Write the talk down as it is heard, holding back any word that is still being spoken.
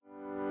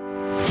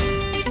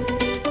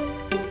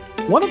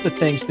One of the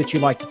things that you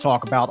like to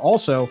talk about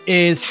also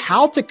is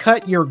how to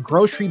cut your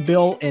grocery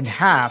bill in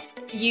half.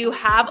 You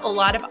have a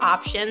lot of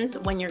options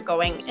when you're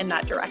going in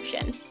that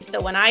direction. So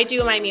when I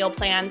do my meal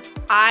plans,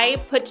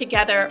 I put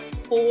together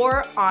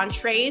 4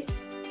 entrees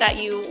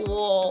that you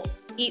will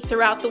eat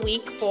throughout the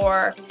week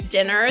for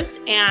dinners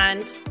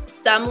and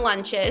some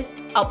lunches.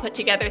 I'll put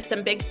together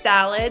some big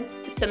salads,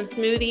 some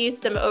smoothies,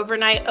 some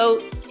overnight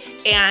oats,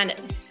 and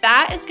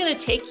that is going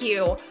to take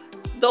you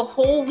the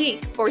whole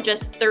week for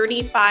just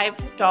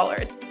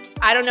 $35.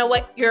 I don't know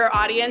what your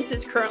audience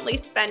is currently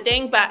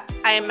spending, but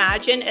I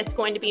imagine it's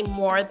going to be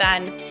more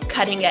than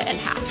cutting it in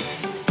half.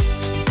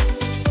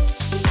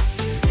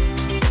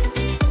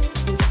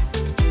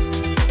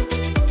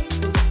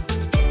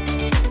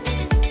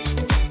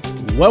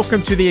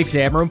 Welcome to the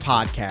Exam Room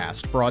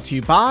Podcast, brought to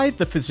you by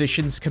the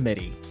Physicians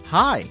Committee.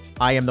 Hi,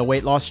 I am the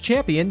weight loss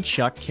champion,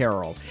 Chuck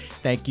Carroll.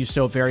 Thank you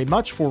so very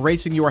much for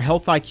raising your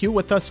health IQ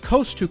with us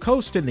coast to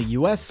coast in the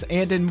U.S.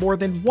 and in more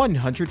than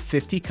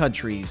 150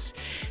 countries.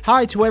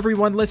 Hi to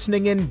everyone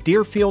listening in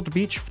Deerfield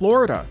Beach,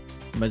 Florida,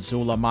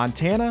 Missoula,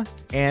 Montana,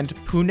 and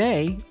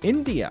Pune,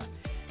 India.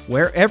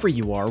 Wherever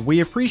you are,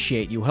 we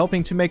appreciate you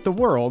helping to make the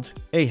world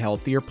a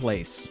healthier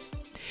place.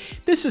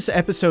 This is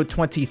episode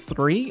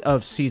 23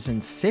 of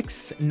season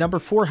 6, number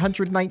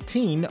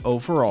 419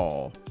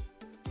 overall.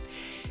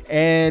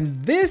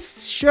 And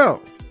this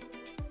show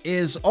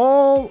is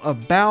all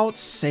about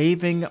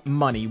saving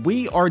money.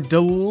 We are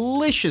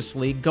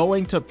deliciously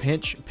going to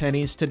pinch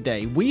pennies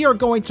today. We are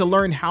going to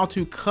learn how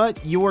to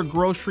cut your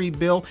grocery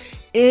bill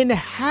in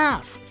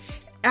half.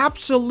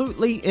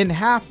 Absolutely in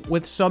half,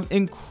 with some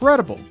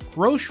incredible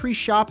grocery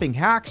shopping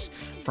hacks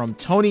from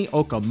Toni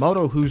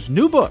Okamoto, whose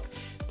new book,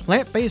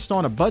 Plant-Based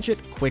on a Budget,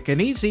 Quick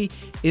and Easy,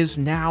 is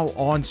now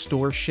on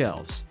store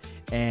shelves.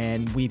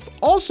 And we've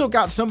also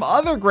got some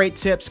other great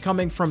tips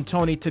coming from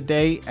Toni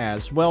today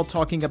as well,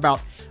 talking about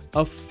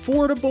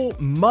affordable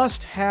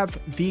must-have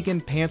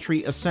vegan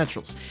pantry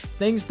essentials,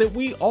 things that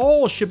we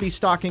all should be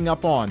stocking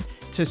up on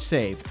to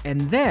save.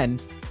 And then,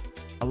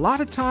 a lot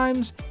of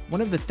times,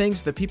 one of the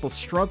things that people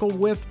struggle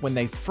with when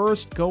they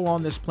first go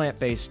on this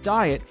plant-based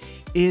diet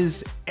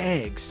is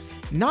eggs.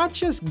 Not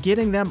just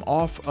getting them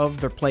off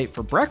of their plate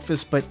for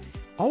breakfast, but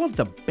all of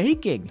the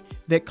baking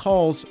that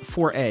calls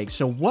for eggs.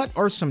 So what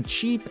are some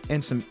cheap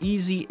and some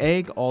easy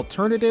egg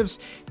alternatives?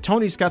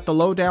 Toni's got the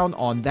lowdown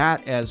on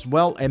that as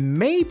well. And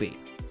maybe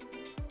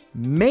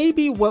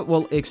what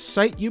will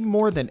excite you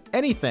more than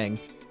anything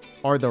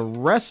are the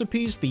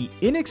recipes, the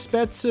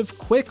inexpensive,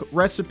 quick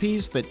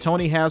recipes that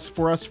Toni has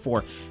for us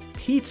for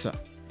pizza,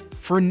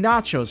 for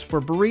nachos,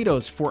 for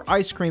burritos, for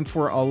ice cream,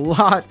 for a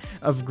lot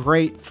of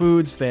great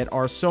foods that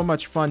are so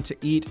much fun to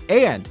eat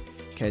and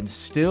can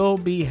still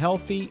be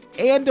healthy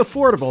and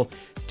affordable.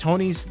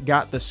 Toni's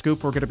got the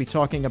scoop. We're going to be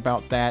talking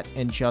about that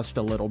in just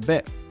a little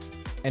bit.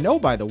 And oh,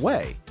 by the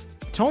way,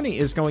 Toni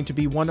is going to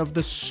be one of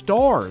the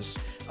stars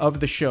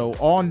of the show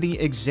on the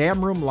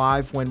Exam Room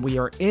Live when we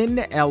are in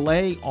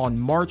LA on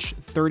March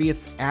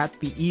 30th at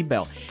the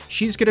eBell.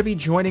 She's going to be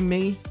joining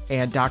me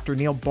and Dr.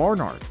 Neil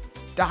Barnard,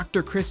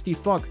 Dr. Christy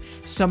Funk,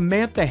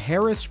 Samantha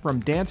Harris from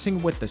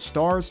Dancing with the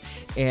Stars,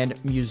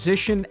 and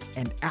musician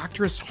and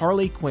actress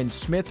Harley Quinn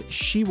Smith.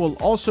 She will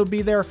also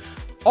be there.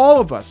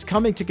 All of us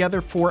coming together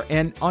for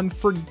an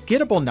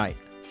unforgettable night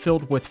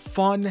filled with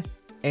fun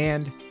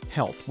and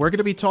health. We're going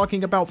to be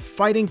talking about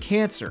fighting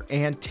cancer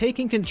and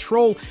taking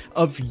control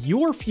of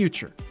your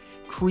future,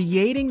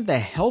 creating the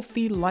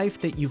healthy life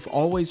that you've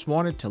always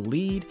wanted to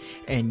lead,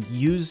 and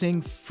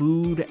using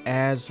food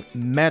as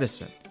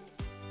medicine.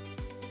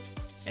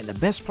 And the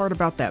best part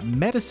about that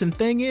medicine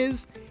thing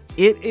is,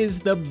 it is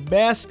the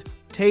best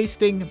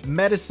tasting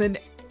medicine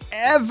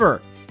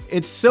ever.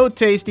 It's so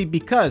tasty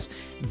because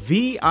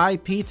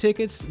VIP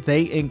tickets,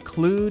 they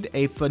include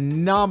a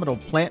phenomenal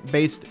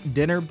plant-based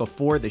dinner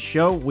before the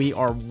show. We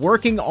are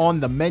working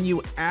on the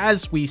menu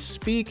as we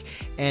speak,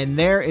 and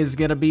there is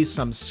going to be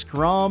some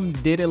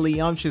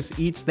scrum-diddly-umptious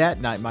eats that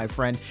night, my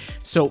friend.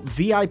 So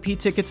VIP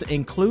tickets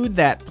include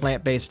that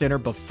plant-based dinner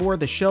before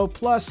the show,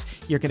 plus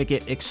you're going to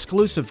get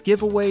exclusive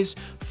giveaways,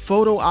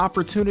 photo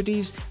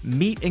opportunities,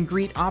 meet and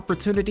greet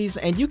opportunities,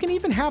 and you can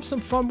even have some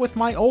fun with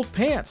my old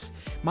pants,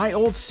 my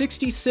old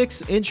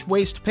 66-inch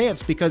waist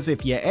pants, because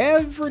if you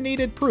ever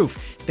needed proof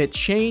that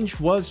change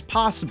was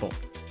possible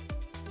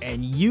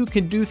and you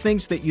can do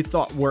things that you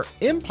thought were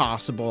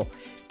impossible,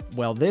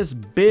 well, this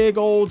big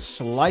old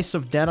slice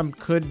of denim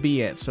could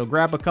be it. So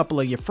grab a couple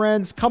of your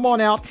friends, come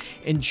on out,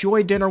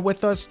 enjoy dinner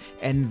with us,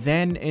 and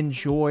then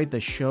enjoy the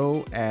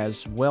show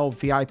as well.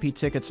 VIP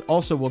tickets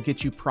also will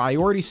get you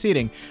priority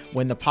seating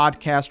when the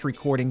podcast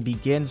recording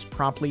begins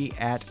promptly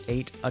at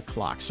 8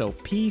 o'clock. So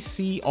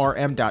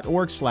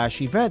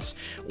pcrm.org/events,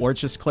 or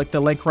just click the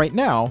link right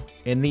now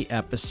in the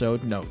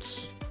episode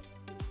notes.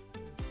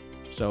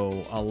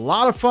 So a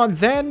lot of fun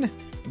then,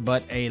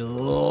 but a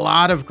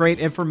lot of great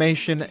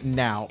information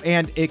now.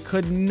 And it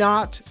could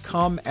not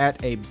come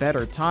at a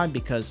better time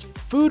because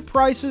food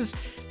prices,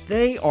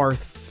 they are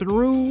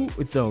through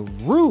the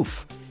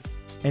roof.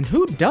 And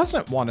who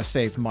doesn't want to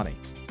save money?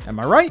 Am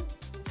I right?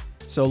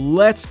 So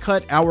let's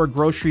cut our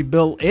grocery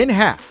bill in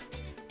half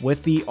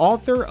with the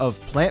author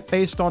of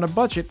Plant-Based on a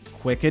Budget,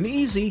 Quick and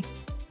Easy,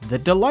 the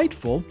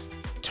delightful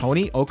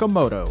Toni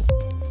Okamoto.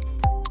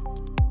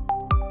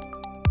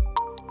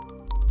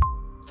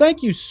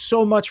 Thank you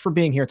so much for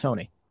being here,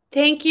 Toni.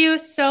 Thank you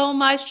so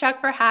much, Chuck,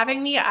 for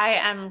having me. I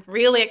am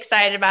really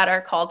excited about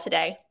our call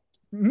today.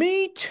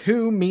 Me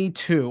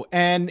too.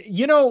 And,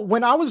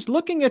 when I was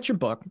looking at your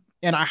book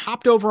and I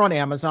hopped over on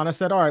Amazon, I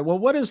said, all right, well,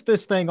 what is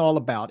this thing all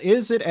about?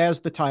 Is it as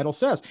the title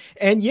says?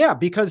 And yeah,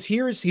 because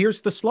here's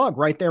the slug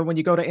right there when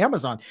you go to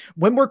Amazon.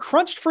 When we're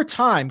crunched for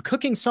time,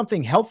 cooking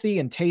something healthy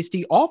and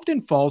tasty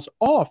often falls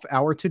off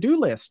our to-do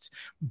lists.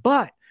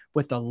 But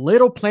with a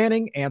little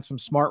planning and some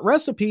smart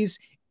recipes,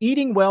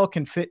 eating well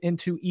can fit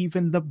into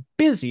even the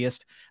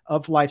busiest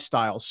of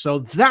lifestyles. So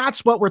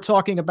that's what we're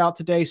talking about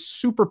today.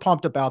 Super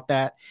pumped about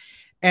that.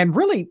 And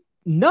really,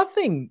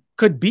 nothing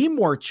could be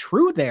more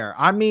true there.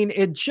 I mean,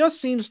 it just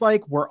seems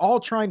like we're all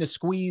trying to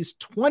squeeze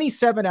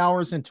 27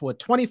 hours into a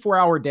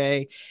 24-hour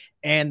day.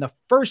 And the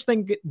first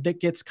thing that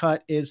gets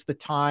cut is the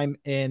time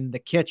in the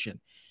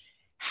kitchen.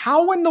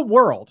 How in the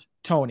world,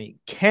 Toni,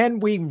 can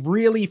we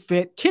really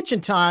fit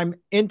kitchen time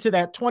into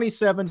that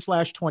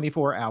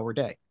 27/24-hour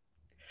day?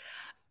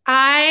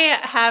 I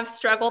have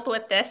struggled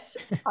with this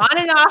on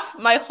and off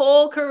my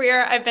whole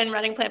career. I've been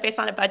running Plant-Based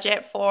on a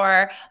Budget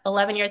for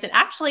 11 years. And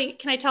actually,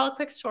 can I tell a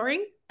quick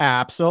story?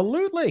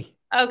 Absolutely.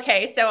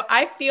 Okay, so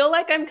I feel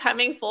like I'm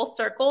coming full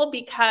circle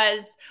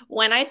because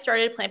when I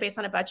started Plant-Based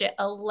on a Budget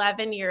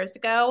 11 years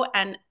ago,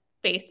 and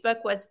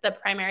Facebook was the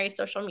primary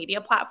social media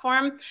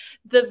platform,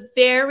 the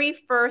very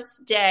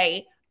first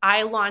day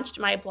I launched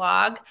my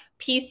blog,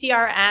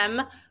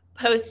 PCRM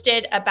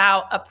posted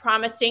about a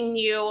promising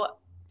new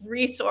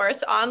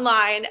resource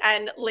online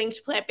and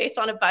linked Plant-Based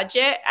on a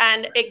Budget,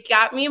 and it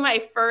got me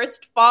my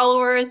first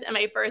followers and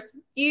my first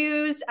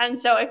views. And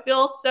so I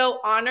feel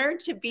so honored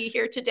to be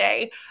here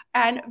today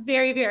and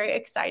very, very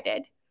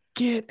excited.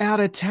 Get out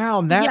of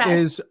town. That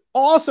is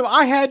awesome.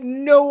 I had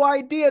no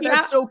idea.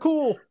 That's so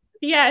cool.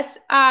 Yes.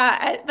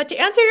 But to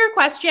answer your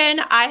question,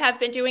 I have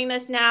been doing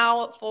this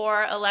now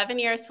for 11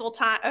 years full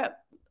time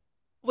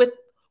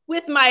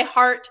with my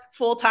heart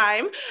full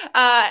time.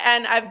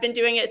 And I've been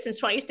doing it since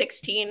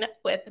 2016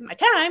 with my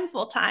time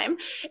full time.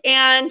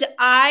 And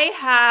I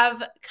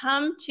have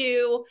come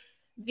to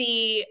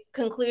the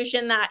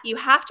conclusion that you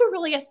have to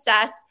really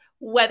assess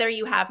whether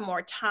you have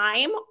more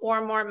time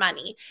or more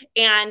money.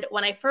 And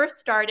when I first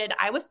started,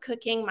 I was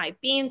cooking my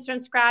beans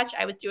from scratch.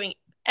 I was doing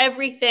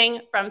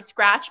everything from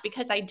scratch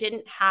because I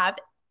didn't have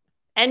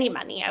any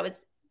money. I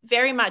was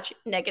very much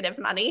negative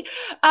money.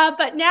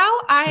 But now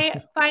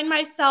I find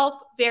myself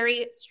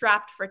very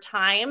strapped for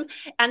time.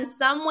 And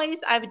some ways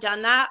I've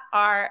done that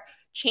are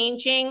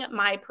changing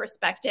my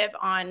perspective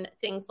on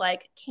things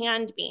like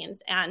canned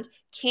beans and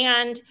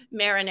canned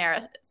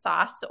marinara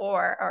sauce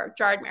or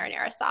jarred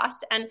marinara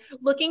sauce, and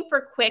looking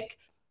for quick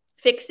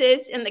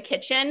fixes in the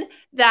kitchen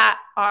that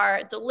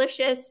are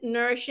delicious,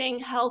 nourishing,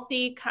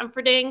 healthy,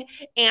 comforting,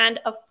 and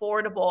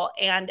affordable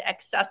and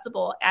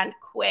accessible and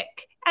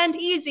quick and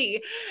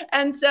easy.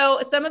 And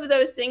so some of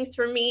those things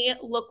for me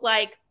look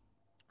like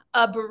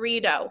a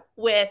burrito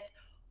with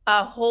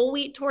a whole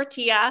wheat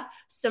tortilla,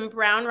 some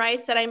brown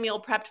rice that I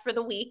meal prepped for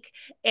the week,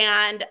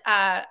 and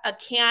a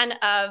can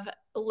of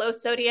low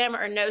sodium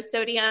or no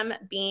sodium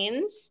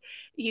beans.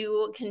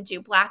 You can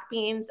do black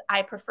beans.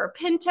 I prefer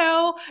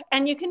pinto,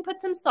 and you can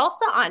put some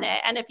salsa on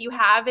it. And if you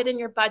have it in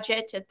your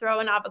budget to throw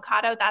an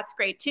avocado, that's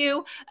great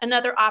too.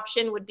 Another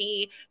option would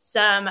be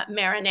some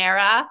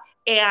marinara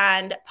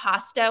and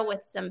pasta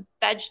with some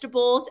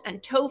vegetables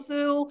and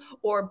tofu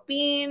or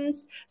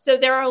beans. So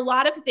there are a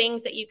lot of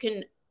things that you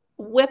can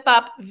whip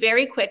up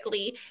very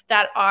quickly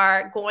that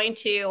are going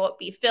to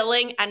be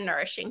filling and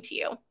nourishing to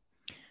you.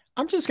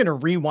 I'm just going to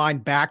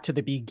rewind back to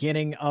the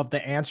beginning of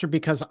the answer,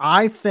 because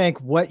I think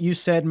what you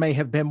said may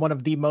have been one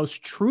of the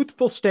most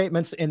truthful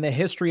statements in the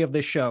history of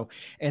this show.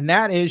 And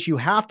that is, you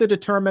have to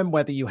determine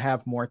whether you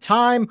have more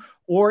time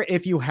or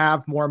if you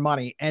have more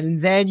money.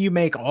 And then you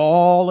make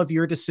all of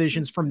your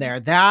decisions from there.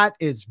 That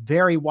is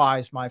very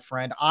wise, my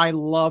friend. I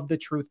love the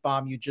truth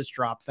bomb you just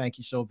dropped. Thank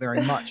you so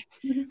very much.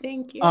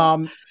 Thank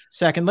you.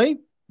 Secondly,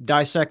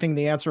 dissecting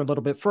the answer a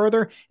little bit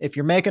further, if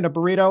you're making a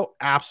burrito,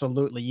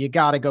 absolutely, you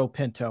got to go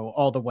pinto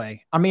all the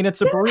way. I mean,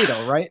 it's a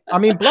burrito, right? I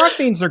mean, black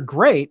beans are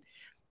great,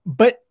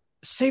 but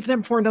save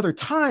them for another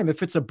time.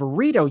 If it's a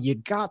burrito, you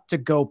got to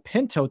go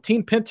pinto.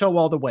 Team pinto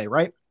all the way,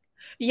 right?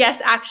 Yes,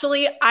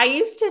 actually, I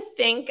used to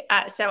think,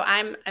 so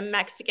I'm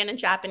Mexican and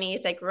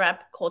Japanese. I grew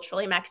up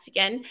culturally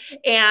Mexican,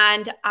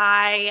 and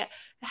I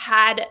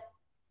had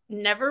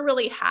never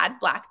really had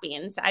black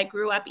beans. I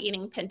grew up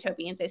eating pinto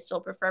beans. I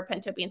still prefer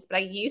pinto beans, but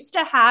I used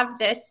to have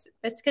this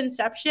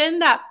conception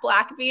that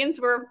black beans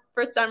were,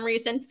 for some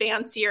reason,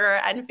 fancier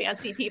and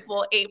fancy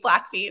people ate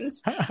black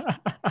beans.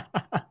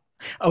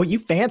 Oh, you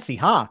fancy,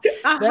 huh?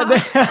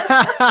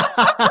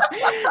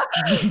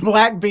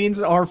 Black beans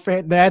are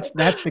that's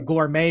the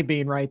gourmet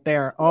bean right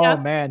there. Oh, yeah.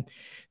 Man,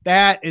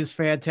 that is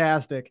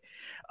fantastic.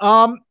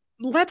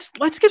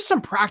 let's give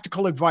some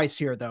practical advice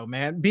here though,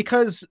 man,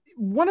 because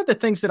one of the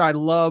things that I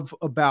love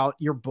about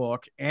your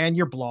book and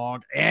your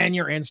blog and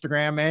your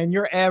Instagram and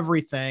your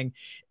everything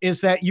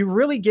is that you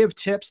really give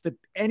tips that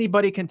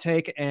anybody can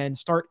take and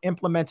start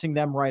implementing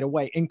them right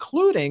away,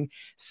 including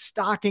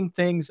stocking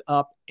things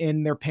up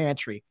in their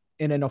pantry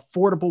in an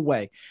affordable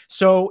way.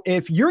 So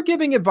if you're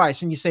giving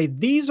advice and you say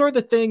these are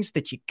the things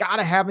that you got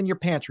to have in your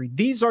pantry,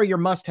 these are your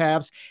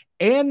must-haves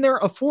and they're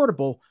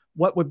affordable,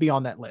 what would be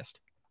on that list?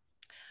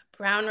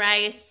 Brown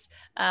rice,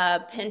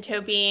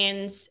 pinto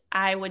beans.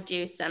 I would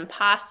do some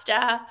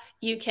pasta.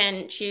 You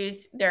can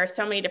choose, there are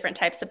so many different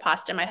types of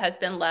pasta. My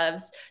husband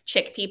loves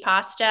chickpea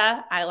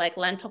pasta. I like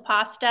lentil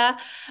pasta.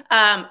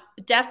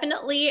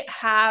 Definitely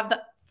have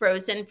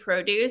frozen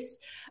produce.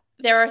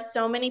 There are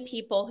so many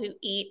people who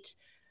eat,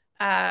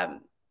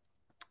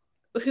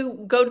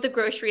 who go to the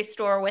grocery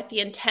store with the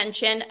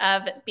intention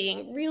of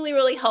being really,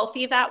 really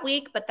healthy that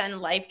week, but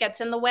then life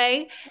gets in the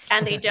way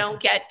and they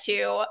don't get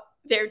to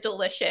their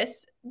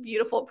delicious,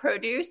 beautiful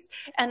produce.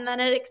 And then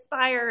it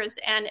expires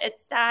and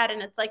it's sad.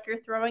 And it's like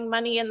you're throwing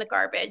money in the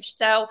garbage.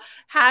 So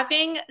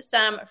having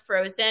some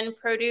frozen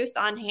produce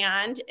on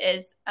hand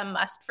is a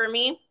must for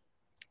me.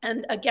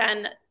 And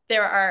again,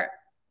 there are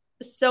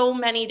so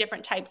many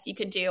different types you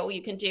could do.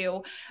 You can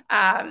do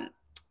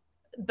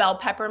bell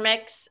pepper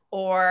mix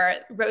or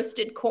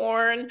roasted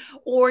corn,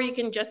 or you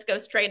can just go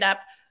straight up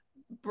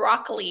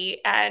broccoli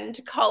and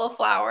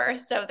cauliflower.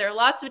 So there are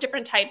lots of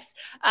different types.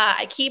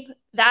 I keep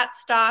that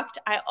stocked.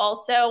 I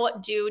also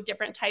do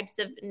different types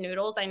of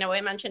noodles. I know I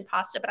mentioned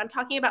pasta, but I'm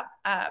talking about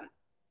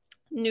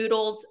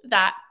noodles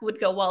that would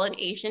go well in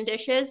Asian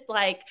dishes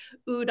like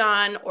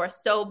udon or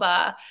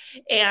soba.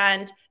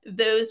 And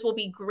those will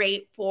be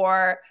great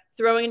for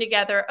throwing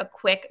together a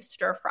quick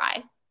stir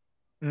fry.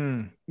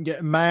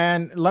 Yeah,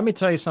 man, let me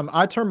tell you something.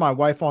 I turned my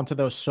wife onto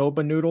those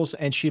soba noodles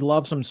and she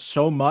loves them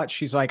so much.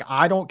 She's like,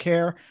 I don't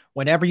care.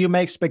 Whenever you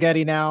make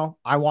spaghetti now,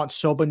 I want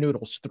soba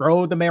noodles.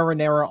 Throw the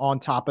marinara on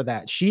top of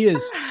that. She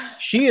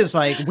is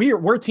like,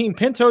 we're team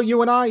pinto,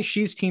 you and I.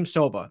 She's team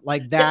soba.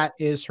 Like that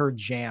is her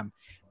jam.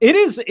 It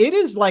is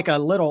like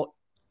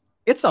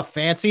it's a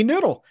fancy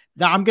noodle.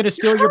 Now I'm gonna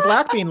steal your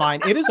black bean line.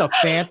 It is a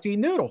fancy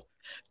noodle.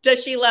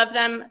 Does she love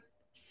them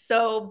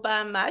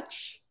soba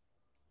much?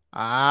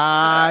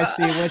 I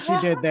see what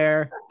you did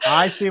there.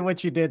 I see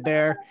what you did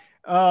there.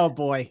 Oh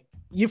boy,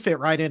 you fit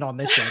right in on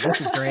this show. This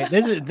is great.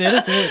 This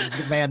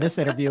is man. This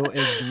interview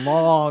is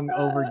long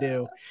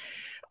overdue.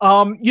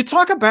 You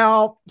talk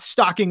about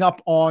stocking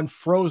up on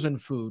frozen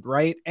food,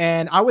 right?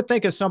 And I would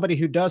think as somebody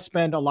who does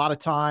spend a lot of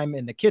time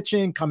in the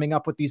kitchen coming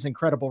up with these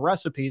incredible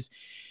recipes,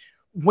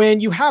 when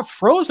you have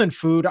frozen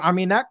food, I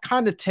mean, that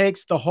kind of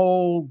takes the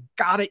whole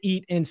gotta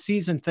eat in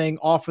season thing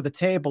off of the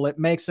table. It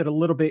makes it a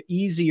little bit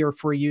easier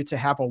for you to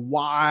have a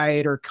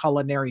wider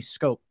culinary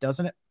scope,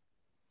 doesn't it?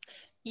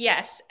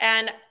 Yes.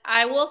 And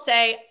I will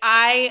say,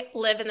 I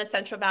live in the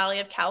Central Valley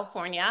of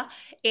California,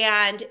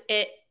 and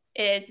it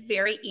is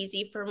very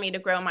easy for me to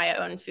grow my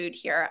own food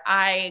here.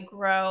 I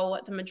grow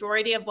the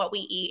majority of what we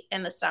eat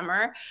in the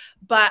summer,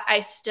 but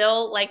I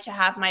still like to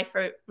have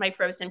my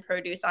frozen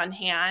produce on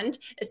hand,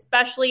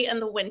 especially in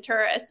the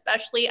winter,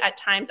 especially at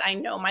times I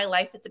know my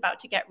life is about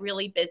to get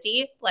really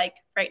busy, like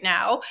right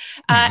now.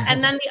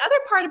 And then the other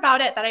part about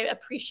it that I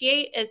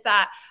appreciate is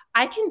that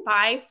I can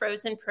buy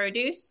frozen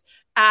produce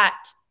at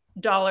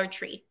Dollar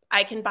Tree.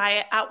 I can buy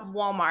it at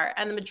Walmart,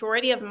 and the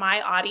majority of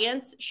my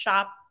audience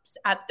shops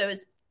at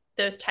those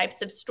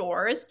types of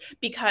stores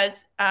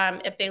because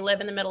if they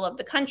live in the middle of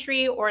the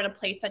country or in a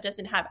place that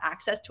doesn't have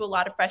access to a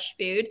lot of fresh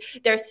food,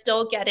 they're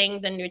still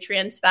getting the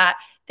nutrients that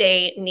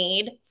they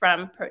need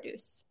from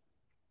produce.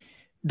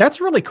 That's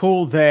really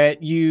cool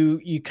that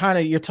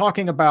you're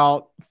talking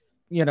about,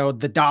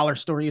 the dollar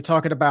store, you're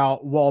talking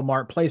about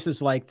Walmart,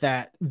 places like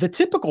that. The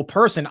typical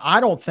person, I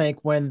don't think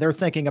when they're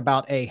thinking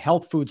about a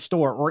health food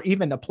store or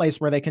even a place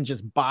where they can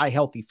just buy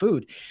healthy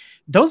food,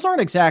 those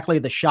aren't exactly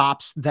the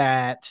shops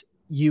that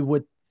you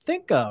would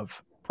think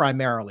of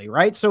primarily,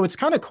 right? So it's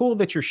kind of cool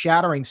that you're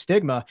shattering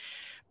stigma.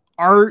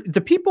 Are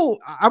the people,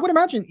 I would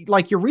imagine,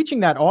 like you're reaching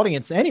that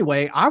audience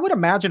anyway. I would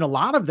imagine a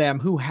lot of them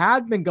who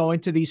had been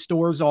going to these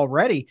stores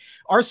already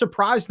are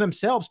surprised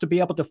themselves to be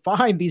able to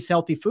find these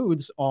healthy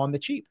foods on the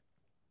cheap.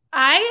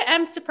 I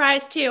am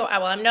surprised too.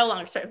 Well, I'm no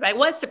longer surprised, but I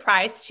was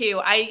surprised too.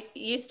 I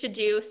used to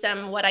do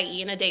some what I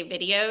eat in a day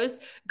videos,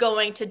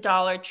 going to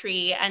Dollar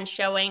Tree and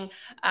showing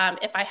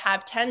if I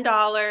have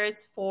 $10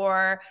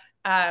 for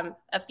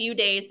a few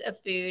days of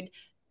food,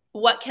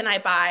 what can I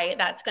buy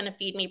that's going to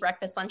feed me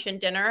breakfast, lunch, and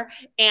dinner?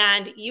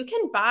 And you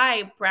can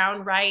buy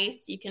brown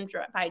rice, you can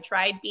buy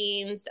dried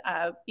beans,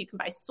 you can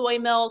buy soy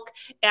milk,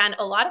 and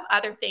a lot of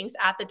other things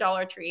at the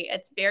Dollar Tree.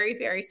 It's very,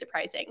 very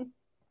surprising.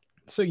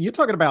 So you're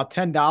talking about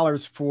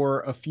 $10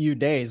 for a few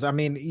days. I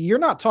mean, you're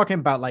not talking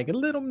about like a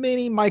little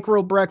mini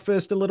micro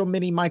breakfast, a little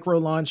mini micro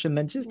lunch, and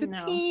then just a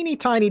No. teeny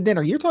tiny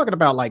dinner. You're talking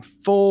about like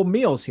full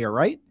meals here,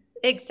 right?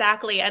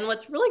 Exactly. And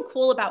what's really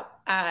cool about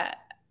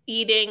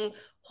eating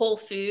whole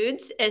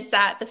foods is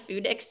that the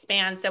food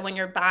expands. So when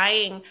you're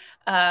buying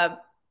a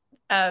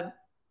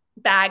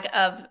bag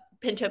of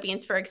pinto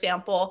beans, for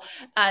example,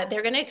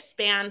 they're going to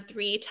expand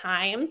 3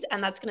 times,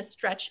 and that's going to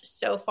stretch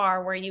so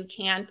far where you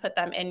can put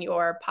them in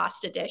your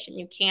pasta dish, and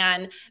you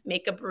can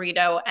make a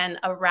burrito and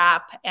a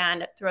wrap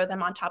and throw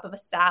them on top of a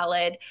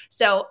salad.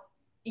 So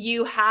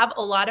you have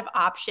a lot of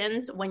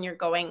options when you're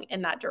going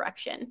in that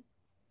direction.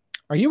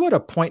 Are you at a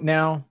point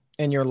now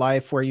in your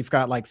life where you've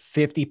got like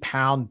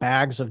 50-pound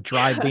bags of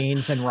dry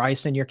beans and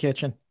rice in your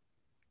kitchen?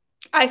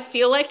 I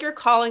feel like you're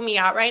calling me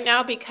out right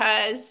now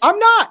because I'm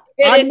not.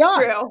 It is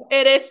true.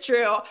 It is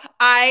true.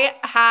 I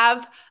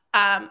have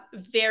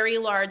very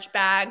large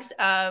bags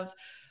of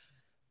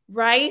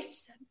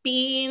rice,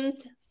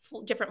 beans,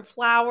 different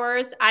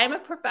flours. I'm a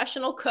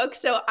professional cook,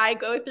 so I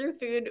go through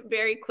food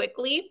very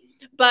quickly,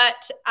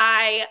 but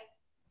I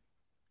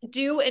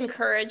do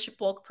encourage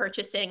bulk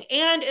purchasing.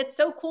 And it's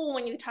so cool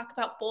when you talk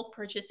about bulk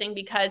purchasing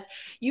because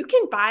you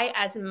can buy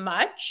as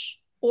much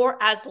or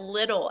as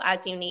little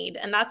as you need.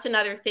 And that's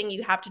another thing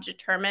you have to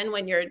determine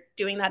when you're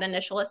doing that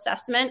initial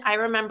assessment. I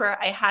remember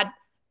I had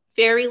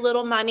very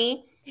little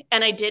money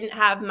and I didn't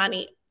have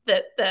money,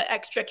 the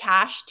extra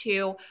cash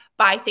to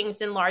buy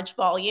things in large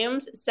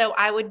volumes. So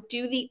I would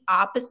do the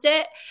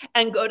opposite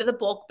and go to the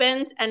bulk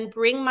bins and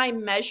bring my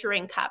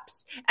measuring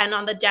cups. And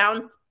on the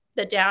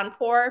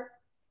downpour,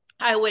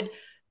 I would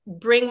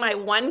bring my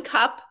 1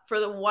 cup for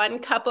the 1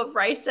 cup of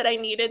rice that I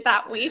needed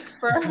that week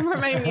for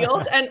my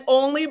meals and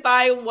only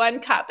buy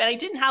 1 cup. And I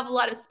didn't have a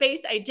lot of space.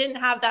 I didn't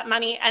have that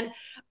money. And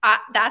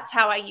that's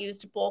how I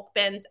used bulk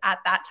bins at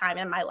that time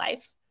in my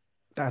life.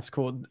 That's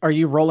cool. Are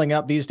you rolling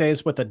up these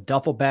days with a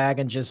duffel bag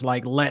and just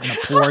like letting the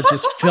pour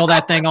just fill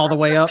that thing all the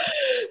way up?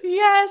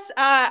 Yes.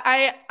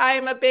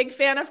 I'm a big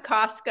fan of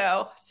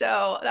Costco.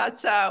 So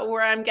that's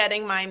where I'm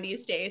getting mine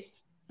these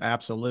days.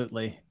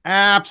 Absolutely.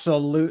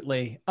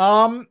 Absolutely.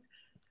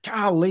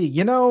 Golly,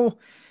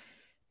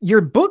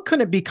 your book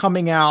couldn't be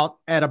coming out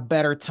at a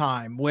better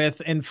time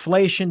with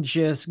inflation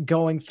just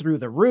going through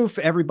the roof.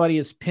 Everybody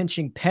is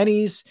pinching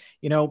pennies,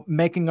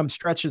 making them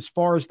stretch as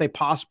far as they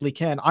possibly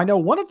can. I know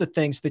one of the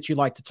things that you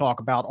like to talk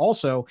about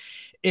also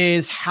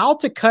is how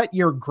to cut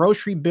your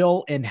grocery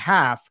bill in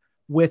half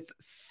with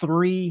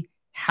 3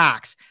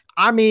 hacks.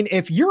 I mean,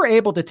 if you're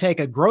able to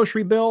take a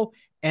grocery bill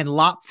and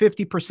lop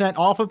 50%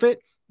 off of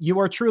it, you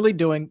are truly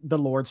doing the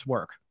Lord's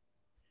work.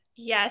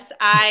 Yes,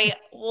 I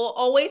will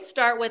always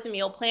start with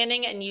meal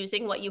planning and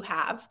using what you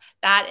have.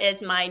 That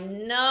is my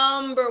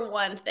number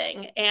one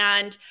thing.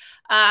 And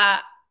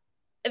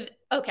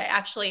okay,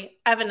 actually,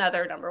 I have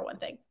another number one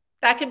thing.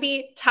 That could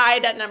be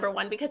tied at number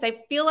one because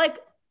I feel like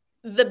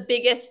the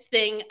biggest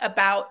thing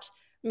about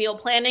meal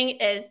planning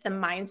is the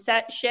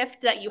mindset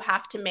shift that you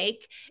have to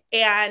make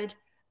and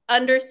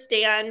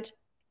understanding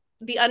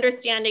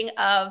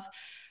of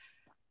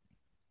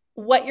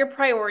what your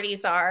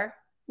priorities are,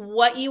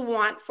 what you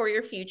want for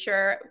your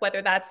future,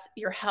 whether that's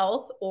your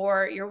health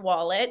or your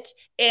wallet,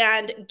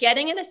 and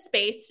getting in a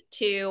space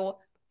to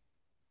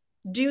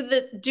do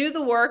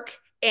the work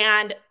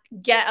and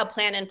get a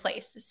plan in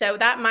place. So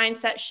that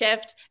mindset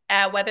shift,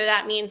 whether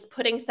that means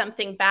putting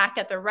something back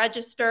at the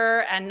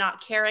register and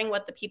not caring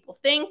what the people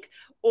think,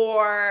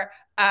 or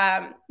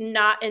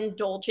not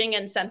indulging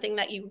in something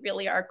that you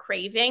really are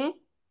craving.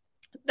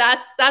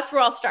 That's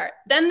where I'll start.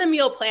 Then the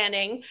meal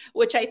planning,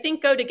 which I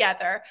think go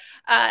together.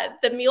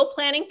 The meal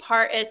planning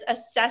part is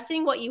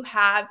assessing what you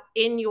have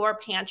in your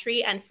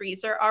pantry and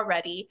freezer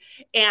already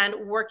and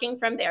working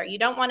from there. You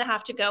don't want to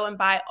have to go and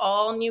buy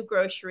all new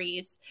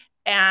groceries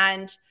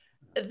and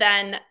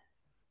then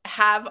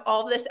have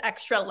all this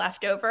extra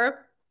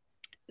leftover.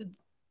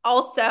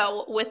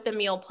 Also, with the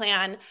meal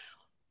plan,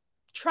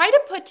 try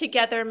to put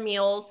together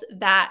meals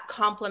that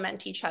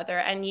complement each other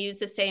and use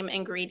the same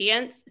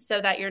ingredients so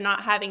that you're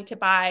not having to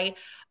buy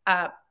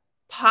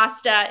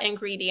pasta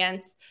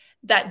ingredients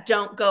that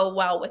don't go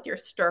well with your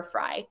stir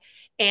fry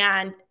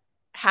and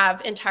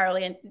have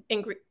entirely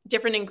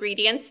different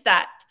ingredients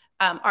that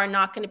are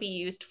not going to be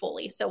used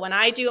fully. So when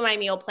I do my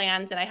meal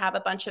plans, and I have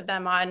a bunch of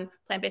them on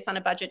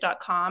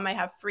plantbasedonabudget.com, I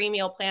have free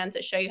meal plans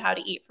that show you how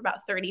to eat for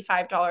about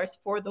 $35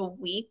 for the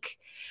week.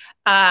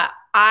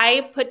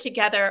 I put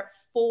together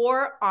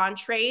 4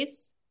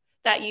 entrees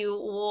that you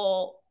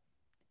will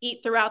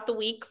eat throughout the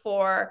week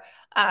for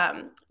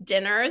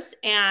dinners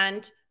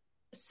and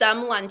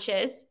some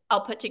lunches.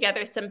 I'll put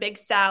together some big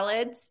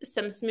salads,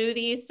 some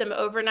smoothies, some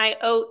overnight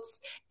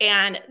oats,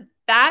 and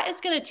that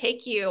is going to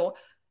take you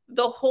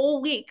the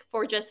whole week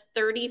for just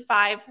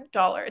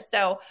 $35.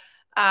 So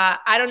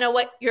I don't know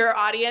what your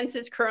audience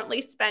is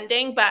currently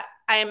spending, but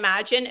I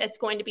imagine it's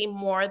going to be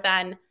more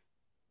than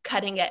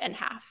cutting it in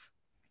half.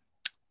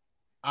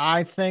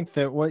 I think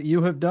that what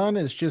you have done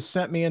is just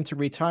sent me into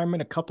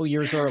retirement a couple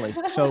years early.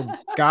 So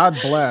God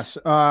bless.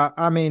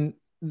 I mean,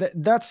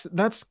 that's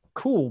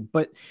cool,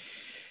 but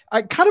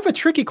kind of a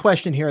tricky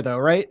question here though,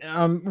 right?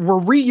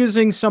 We're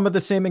reusing some of the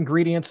same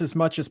ingredients as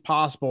much as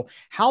possible.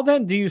 How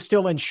then do you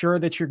still ensure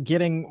that you're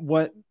getting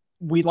what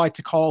we like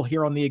to call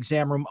here on the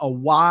exam room a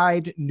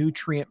wide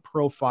nutrient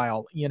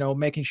profile,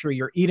 making sure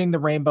you're eating the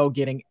rainbow,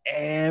 getting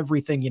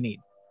everything you need?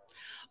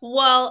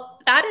 Well,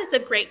 that is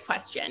a great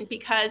question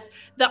because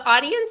the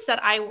audience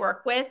that I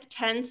work with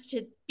tends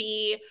to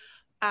be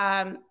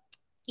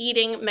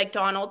eating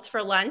McDonald's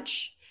for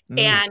lunch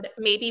and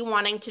maybe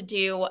wanting to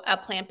do a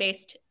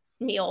plant-based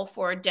meal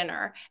for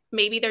dinner.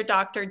 Maybe their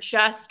doctor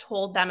just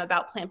told them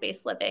about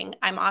plant-based living.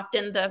 I'm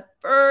often the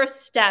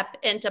first step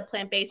into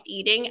plant-based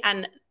eating,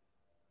 and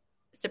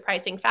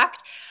surprising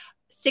fact,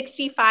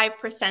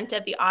 65%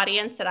 of the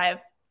audience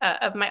that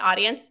of my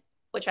audience,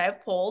 which I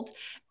have polled,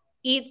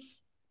 eats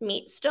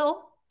meat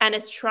still and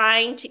is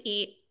trying to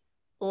eat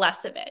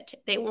less of it.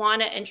 They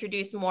want to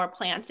introduce more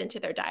plants into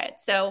their diet.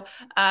 So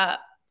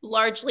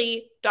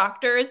largely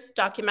doctors,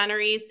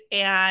 documentaries,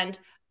 and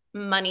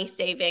money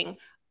saving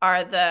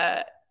are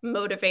the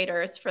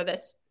motivators for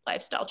this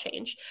lifestyle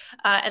change.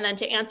 And then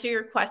to answer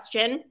your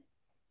question,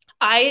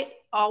 I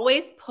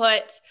always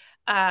put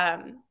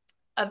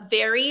a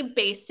very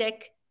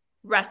basic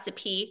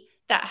recipe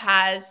that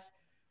has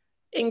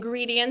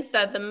ingredients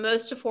that are the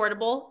most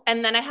affordable.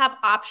 And then I have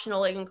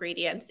optional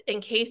ingredients.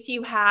 In case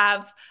you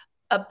have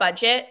a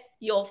budget,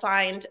 you'll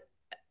find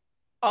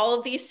all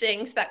of these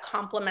things that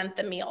complement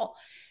the meal.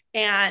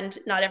 And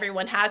not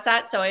everyone has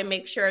that, so I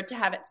make sure to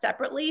have it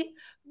separately.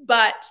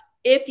 But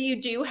if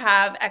you do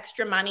have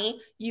extra money,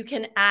 you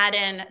can add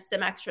in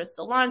some extra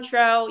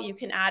cilantro, you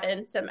can add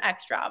in some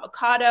extra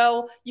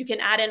avocado, you can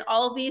add in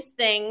all of these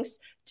things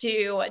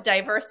to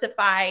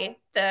diversify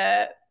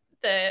the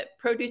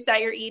produce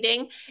that you're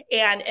eating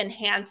and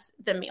enhance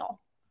the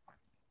meal.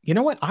 You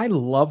know what? I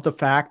love the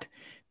fact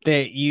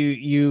that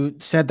you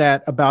said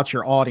that about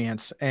your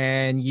audience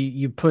and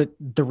you put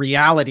the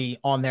reality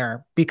on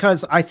there,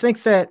 because I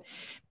think that,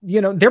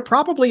 there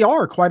probably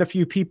are quite a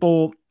few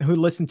people who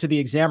listen to the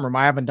exam room.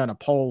 I haven't done a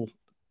poll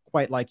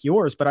quite like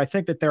yours, but I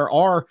think that there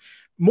are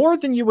more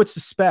than you would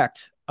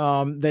suspect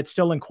that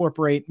still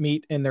incorporate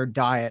meat in their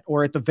diet,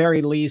 or at the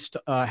very least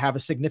have a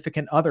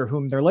significant other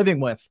whom they're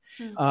living with,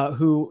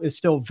 who is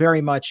still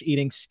very much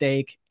eating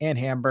steak and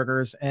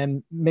hamburgers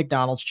and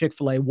McDonald's,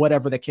 Chick-fil-A,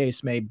 whatever the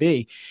case may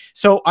be.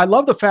 So I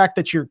love the fact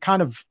that you're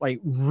kind of like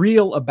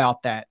real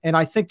about that. And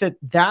I think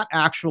that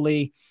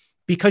actually,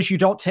 because you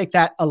don't take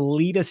that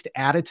elitist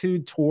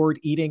attitude toward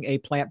eating a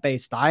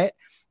plant-based diet,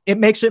 it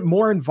makes it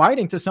more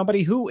inviting to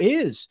somebody who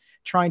is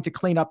trying to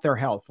clean up their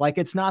health. Like,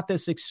 it's not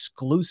this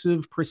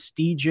exclusive,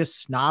 prestigious,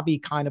 snobby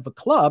kind of a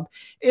club.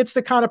 It's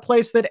the kind of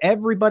place that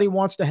everybody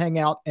wants to hang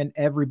out and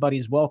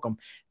everybody's welcome.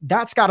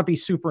 That's got to be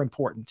super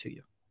important to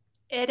you.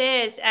 It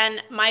is.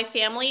 And my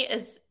family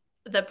is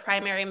the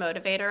primary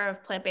motivator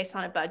of Plant-Based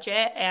on a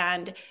Budget,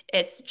 and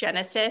its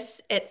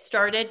genesis. It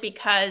started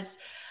because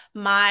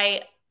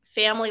my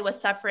family was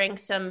suffering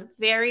some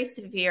very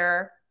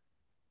severe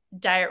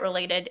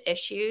diet-related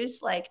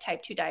issues like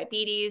type 2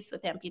 diabetes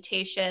with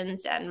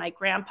amputations, and my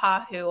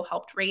grandpa, who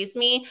helped raise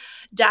me,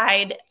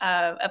 died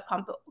of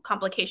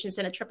complications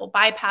in a triple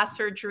bypass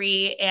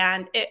surgery,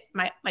 and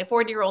my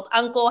 40-year-old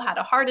uncle had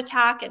a heart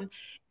attack, and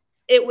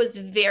it was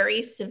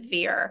very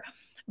severe.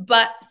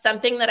 But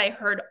something that I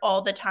heard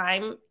all the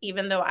time,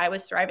 even though I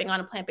was thriving on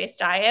a plant-based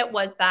diet,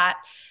 was that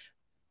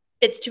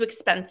it's too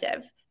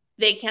expensive.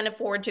 They can't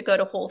afford to go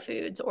to Whole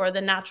Foods or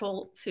the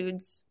natural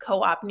foods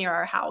co-op near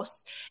our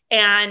house.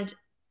 And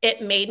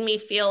it made me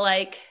feel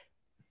like,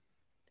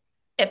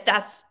 if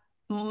that's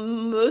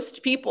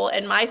most people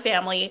in my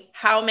family,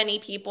 how many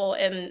people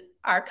in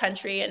our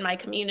country, in my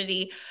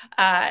community,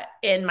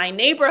 in my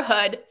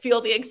neighborhood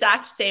feel the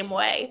exact same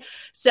way?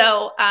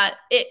 So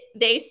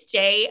they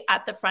stay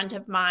at the front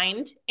of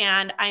mind.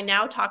 And I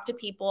now talk to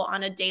people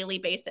on a daily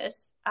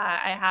basis.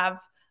 I have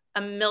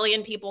 1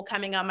 million people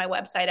coming on my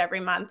website every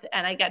month,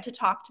 and I get to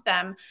talk to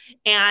them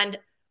and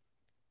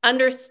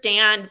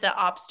understand the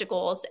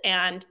obstacles,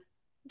 and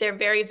they're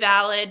very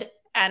valid,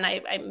 and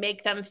I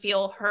make them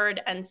feel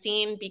heard and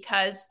seen,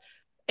 because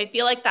I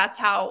feel like that's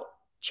how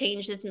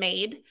change is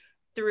made,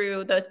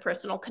 through those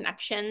personal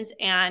connections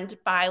and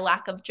by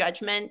lack of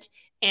judgment,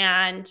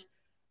 and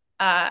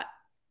not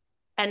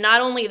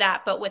only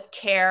that, but with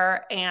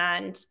care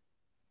and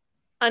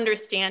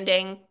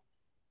understanding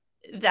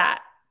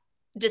that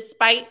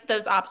despite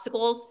those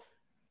obstacles,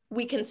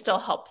 we can still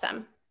help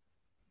them.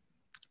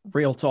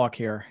 Real talk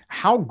here.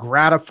 How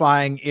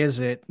gratifying is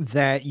it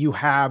that you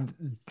have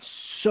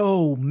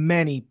so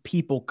many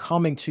people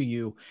coming to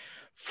you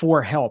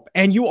for help,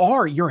 and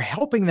you're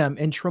helping them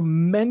in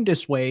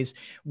tremendous ways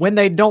when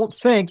they don't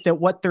think that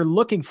what they're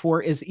looking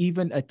for is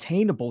even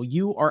attainable?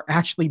 You are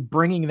actually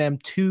bringing them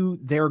to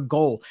their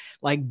goal.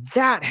 Like,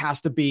 that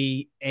has to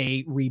be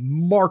a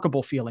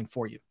remarkable feeling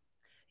for you.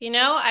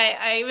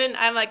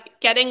 I'm like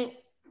getting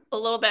a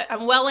little bit,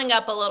 I'm welling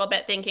up a little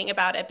bit thinking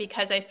about it,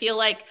 because I feel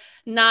like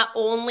not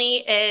only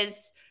is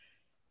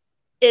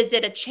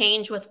it a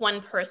change with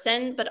one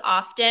person, but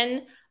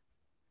often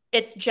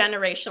it's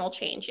generational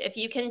change. If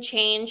you can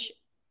change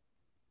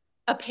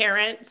a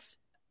parent's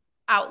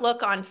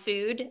outlook on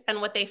food and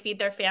what they feed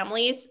their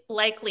families,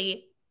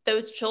 likely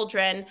those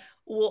children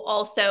will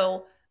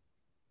also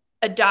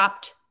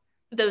adopt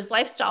those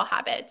lifestyle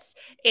habits.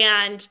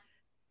 And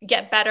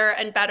get better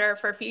and better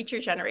for future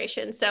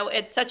generations. So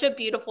it's such a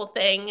beautiful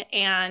thing,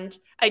 and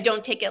I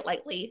don't take it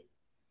lightly.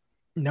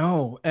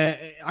 No,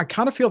 I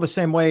kind of feel the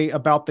same way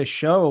about this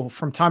show.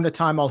 From time to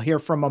time, I'll hear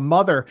from a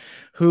mother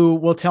who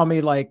will tell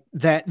me like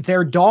that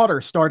their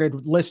daughter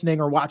started listening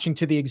or watching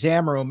to the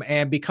exam room.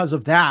 And because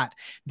of that,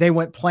 they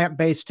went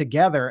plant-based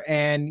together.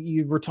 And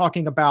you were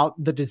talking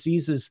about the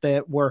diseases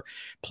that were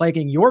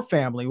plaguing your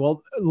family.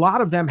 Well, a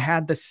lot of them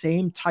had the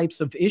same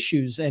types of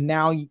issues. And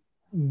now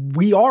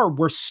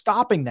we're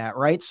stopping that,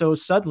 right? So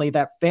suddenly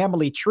that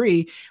family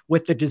tree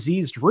with the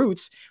diseased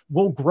roots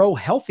will grow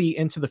healthy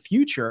into the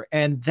future.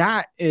 And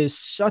that is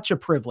such a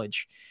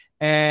privilege.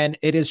 And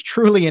it is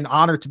truly an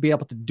honor to be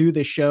able to do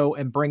this show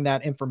and bring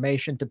that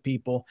information to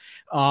people,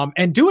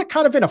 and do it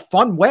kind of in a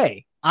fun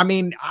way. I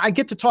mean, I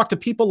get to talk to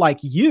people like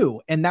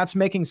you, and that's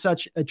making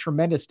such a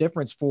tremendous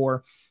difference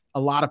for a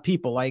lot of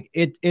people. Like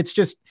it's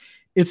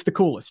the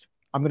coolest.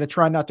 I'm going to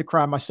try not to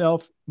cry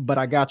myself, but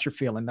I got your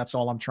feeling. That's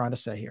all I'm trying to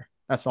say here.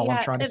 That's all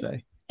I'm trying to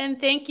say. And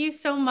thank you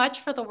so much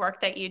for the work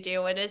that you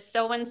do. It is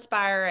so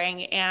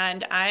inspiring,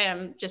 and I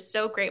am just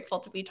so grateful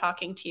to be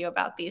talking to you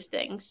about these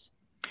things.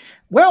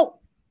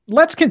 Well,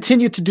 let's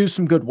continue to do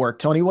some good work.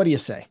 Toni, what do you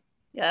say?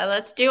 Yeah,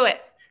 let's do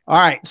it. All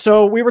right.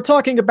 So we were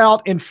talking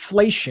about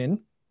inflation,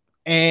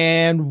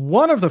 and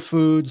one of the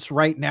foods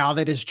right now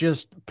that is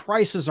just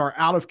prices are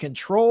out of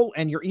control,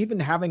 and you're even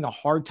having a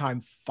hard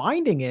time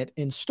finding it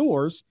in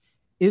stores,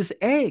 is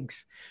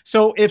eggs.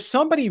 So if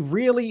somebody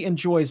really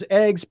enjoys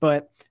eggs,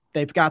 but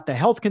they've got the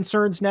health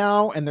concerns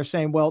now, and they're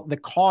saying, well, the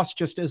cost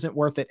just isn't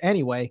worth it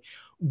anyway,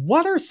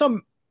 what are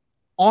some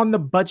on the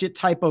budget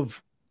type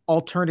of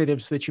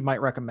alternatives that you might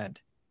recommend?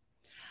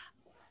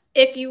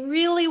 If you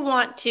really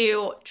want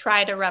to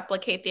try to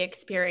replicate the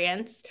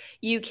experience,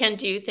 you can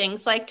do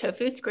things like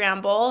tofu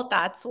scramble.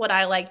 That's what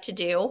I like to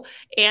do.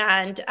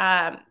 And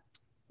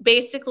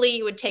basically,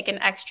 you would take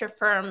an extra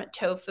firm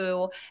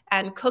tofu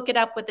and cook it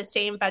up with the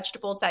same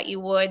vegetables that you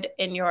would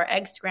in your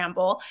egg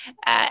scramble,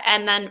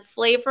 and then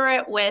flavor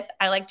it with,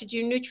 I like to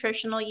do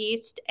nutritional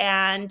yeast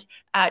and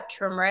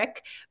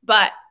turmeric,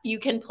 but you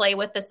can play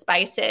with the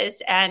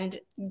spices and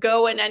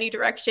go in any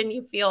direction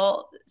you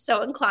feel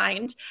so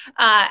inclined.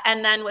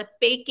 And then with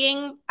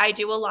baking, I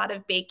do a lot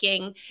of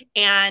baking,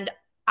 and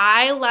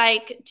I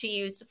like to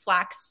use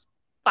flax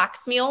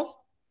meal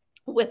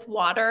with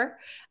water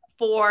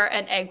for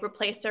an egg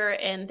replacer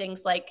in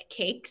things like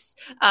cakes.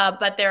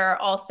 But there are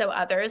also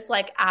others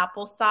like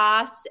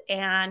applesauce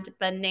and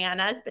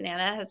bananas.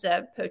 Banana has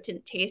a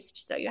potent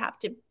taste, so you have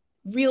to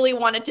really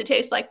want it to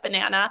taste like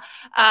banana.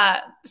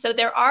 So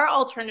there are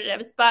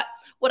alternatives. But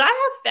what I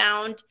have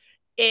found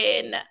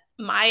in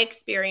my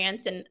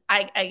experience, and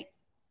I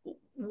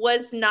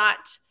was not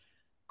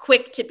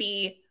quick to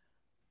be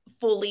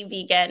fully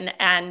vegan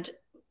and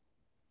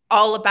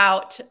all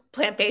about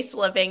plant-based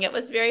living. It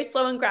was very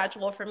slow and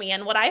gradual for me.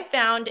 And what I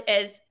found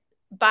is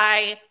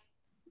by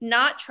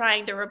not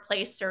trying to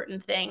replace certain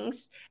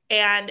things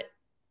and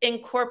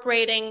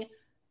incorporating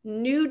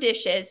new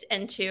dishes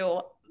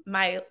into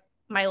my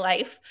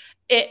life,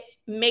 it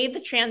made the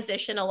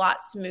transition a lot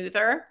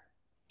smoother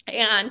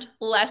and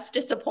less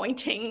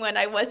disappointing when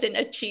I wasn't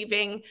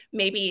achieving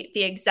maybe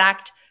the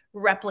exact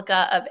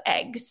replica of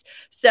eggs.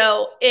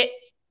 So it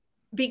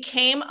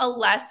became a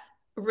less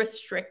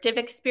restrictive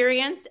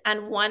experience,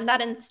 and one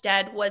that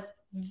instead was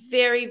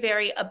very,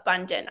 very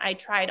abundant. I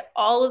tried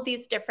all of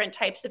these different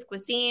types of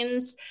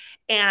cuisines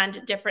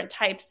and different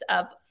types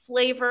of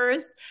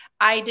flavors.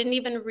 I didn't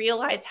even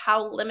realize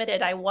how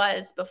limited I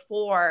was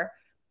before.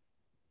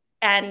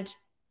 And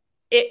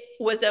it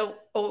was a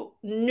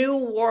new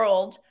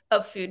world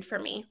of food for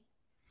me.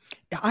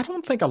 I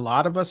don't think a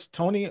lot of us,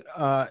 Toni,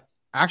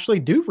 actually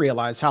do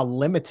realize how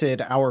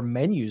limited our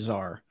menus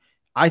are.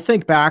 I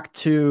think back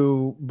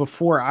to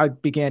before I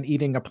began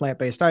eating a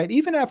plant-based diet,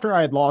 even after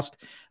I had lost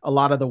a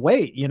lot of the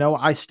weight,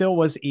 I still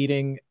was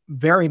eating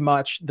very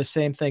much the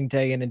same thing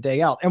day in and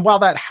day out. And while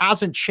that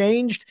hasn't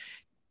changed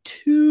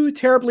too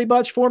terribly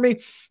much for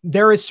me,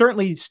 there is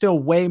certainly still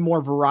way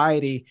more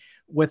variety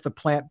with the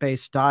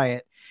plant-based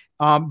diet.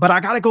 But I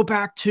got to go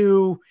back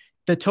to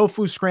the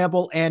tofu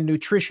scramble and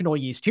nutritional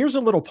yeast. Here's a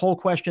little poll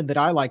question that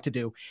I like to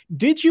do.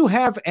 Did you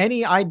have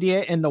any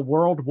idea in the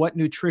world what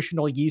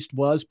nutritional yeast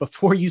was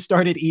before you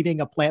started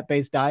eating a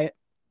plant-based diet?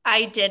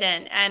 I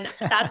didn't. And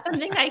that's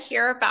something I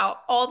hear about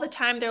all the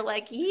time. They're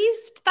like,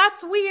 yeast,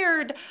 that's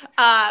weird.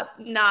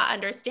 Not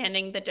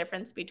understanding the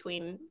difference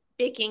between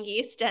baking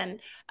yeast and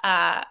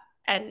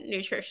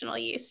nutritional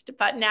yeast.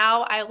 But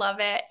now I love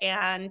it,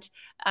 and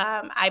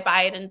I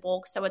buy it in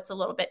bulk, so it's a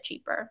little bit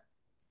cheaper.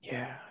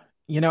 Yeah.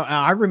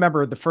 I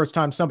remember the first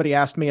time somebody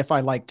asked me if I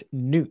liked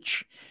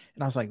nooch.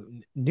 And I was like,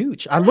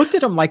 nooch? I looked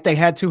at them like they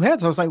had two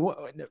heads. I was like,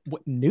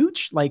 what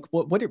nooch? Like,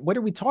 what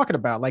are we talking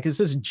about? Like, is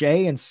this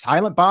Jay and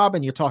Silent Bob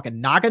and you're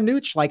talking Naga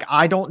nooch? Like,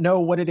 I don't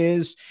know what it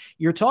is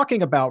you're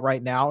talking about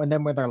right now. And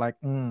then when they're like,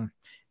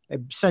 they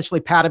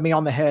essentially patted me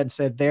on the head and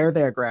said,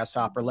 there,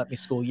 grasshopper, let me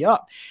school you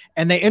up.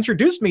 And they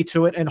introduced me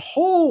to it, and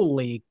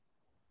holy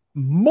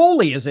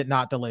moly, is it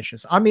not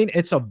delicious? I mean,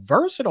 it's a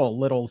versatile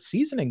little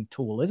seasoning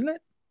tool, isn't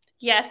it?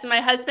 Yes, my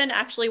husband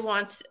actually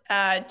wants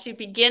to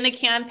begin a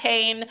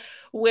campaign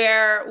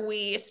where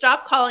we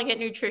stop calling it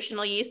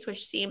nutritional yeast,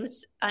 which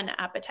seems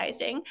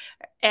unappetizing,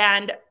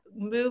 and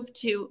move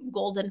to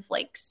golden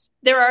flakes.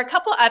 There are a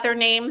couple other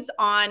names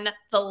on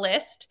the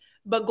list,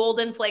 but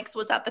golden flakes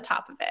was at the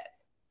top of it.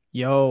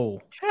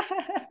 Yo,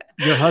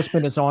 your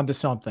husband is on to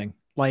something.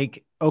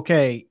 Like,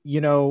 okay,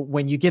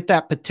 when you get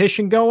that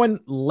petition going,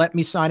 let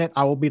me sign it.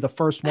 I will be the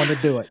first one to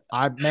do it.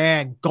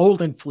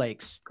 Golden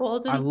flakes.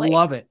 Golden I flakes.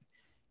 love it.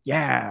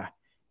 Yeah.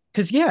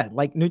 Cause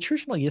like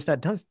nutritional yeast,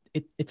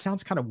 it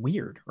sounds kind of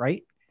weird,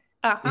 right?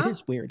 It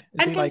is weird.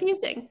 It'd and be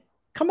confusing. Like,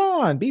 come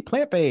on, be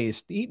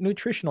plant-based, eat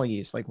nutritional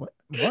yeast. Like what?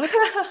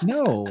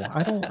 No,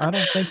 I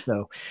don't think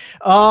so.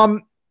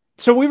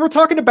 So we were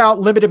talking about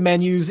limited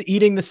menus,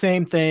 eating the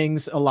same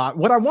things a lot.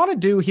 What I want to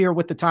do here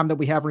with the time that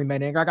we have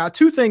remaining, I got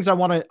two things I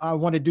want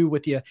to do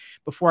with you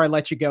before I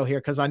let you go here,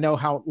 because I know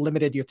how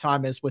limited your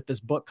time is with this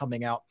book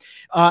coming out.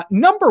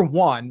 Number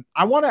one,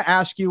 I want to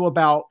ask you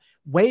about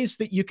ways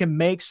that you can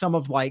make some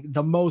of like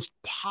the most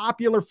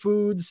popular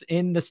foods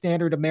in the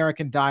standard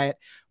American diet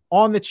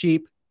on the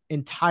cheap,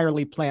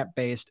 entirely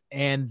plant-based.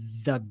 And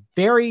the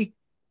very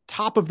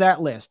top of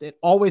that list, it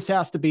always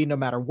has to be, no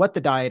matter what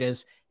the diet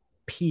is,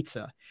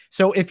 pizza.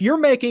 So if you're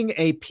making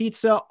a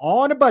pizza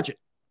on a budget,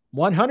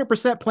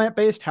 100%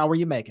 plant-based, how are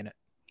you making it?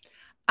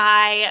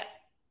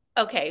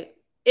 Okay.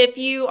 If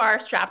you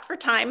are strapped for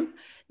time,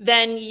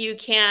 then you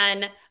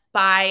can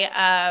buy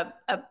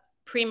a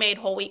pre-made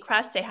whole wheat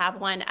crust. They have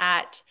one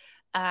at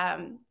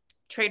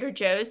Trader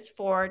Joe's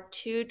for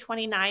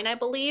 $2.29, I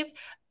believe.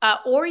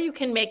 Or you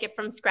can make it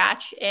from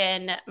scratch.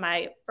 In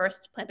my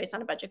first Plant-Based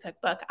on a Budget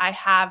cookbook, I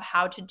have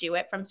how to do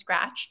it from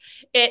scratch.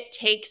 It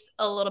takes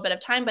a little bit of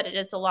time, but it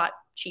is a lot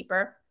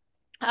cheaper.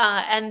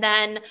 And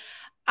then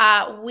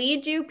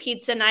we do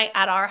pizza night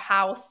at our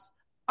house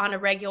on a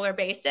regular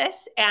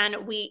basis,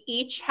 and we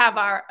each have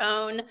our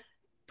own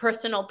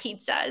personal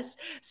pizzas.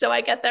 So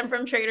I get them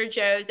from Trader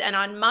Joe's, and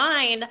on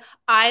mine,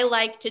 I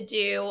like to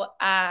do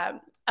a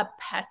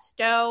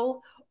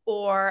pesto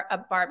or a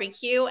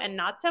barbecue, and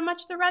not so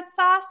much the red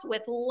sauce,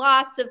 with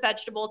lots of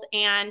vegetables.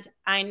 And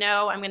I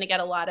know I'm going to get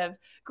a lot of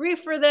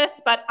grief for this,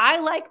 but I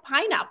like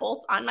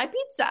pineapples on my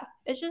pizza.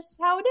 It's just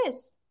how it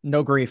is.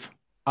 No grief.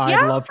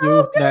 I love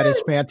you. That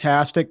is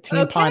fantastic.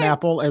 Team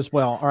pineapple as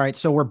well. All right.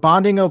 So we're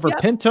bonding over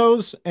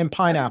pintos and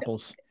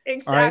pineapples.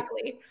 Exactly.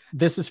 All right?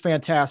 This is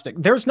fantastic.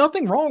 There's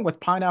nothing wrong with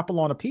pineapple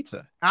on a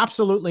pizza.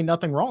 Absolutely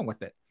nothing wrong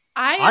with it.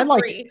 I agree.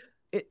 Like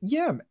it.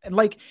 Yeah.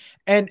 Like,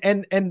 and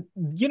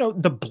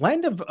the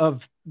blend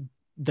of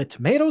the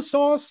tomato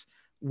sauce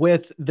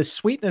with the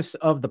sweetness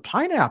of the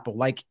pineapple,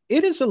 like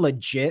it is a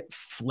legit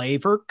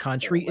flavor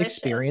country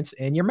experience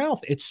in your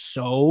mouth. It's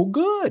so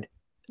good.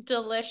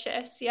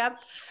 Delicious.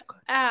 Yep.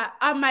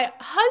 On my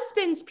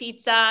husband's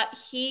pizza,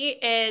 he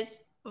is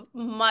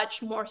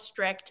much more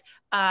strict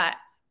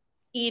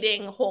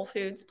eating whole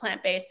foods,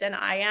 plant-based than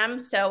I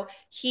am. So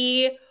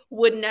he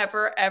would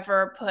never,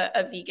 ever put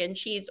a vegan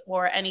cheese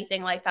or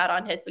anything like that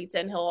on his pizza.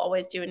 And he'll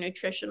always do a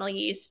nutritional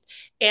yeast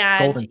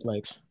and golden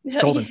flakes.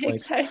 Golden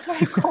flakes.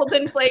 Sorry,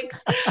 golden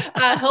flakes.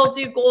 He'll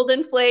do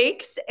golden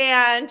flakes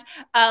and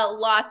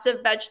lots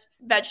of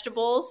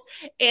vegetables.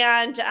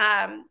 And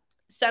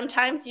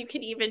sometimes you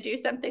can even do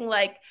something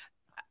like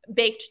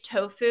baked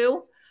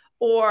tofu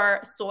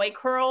or soy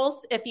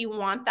curls if you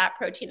want that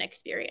protein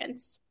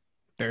experience.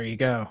 There you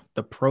go.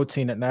 The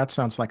protein, and that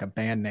sounds like a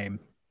band name.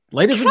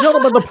 Ladies and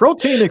gentlemen, the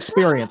protein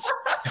experience.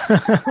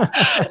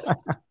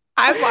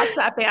 I've watched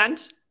that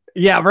band.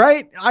 Yeah,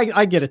 right.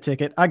 I get a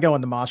ticket. I go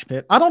in the mosh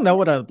pit. I don't know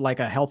what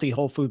a healthy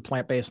whole food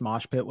plant-based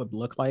mosh pit would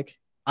look like.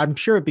 I'm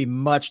sure it'd be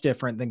much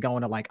different than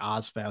going to like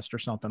Ozfest or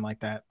something like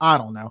that. I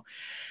don't know.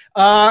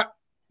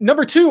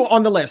 Number 2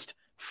 on the list,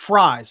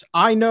 fries.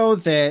 I know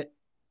that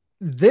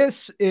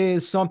this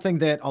is something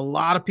that a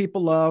lot of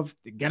people love.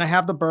 They're going to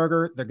have the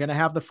burger. They're going to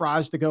have the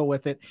fries to go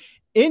with it.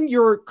 In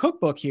your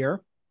cookbook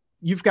here,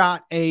 you've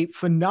got a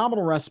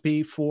phenomenal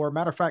recipe for,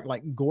 matter of fact,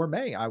 like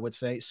gourmet, I would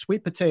say,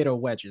 sweet potato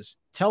wedges.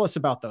 Tell us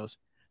about those.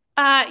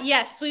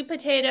 Yes, sweet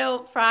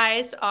potato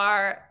fries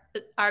are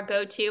our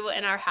go-to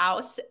in our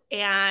house.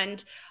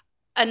 And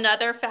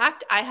another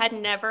fact, I had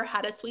never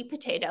had a sweet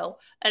potato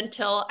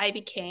until I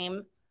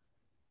became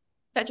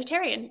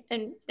vegetarian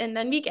and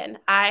then vegan.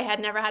 I had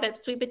never had a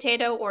sweet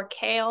potato or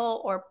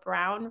kale or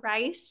brown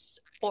rice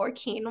or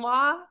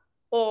quinoa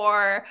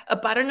or a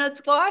butternut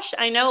squash.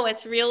 I know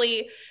it's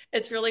really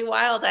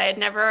wild. I had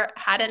never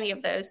had any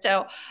of those.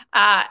 So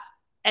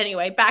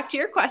anyway, back to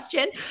your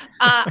question.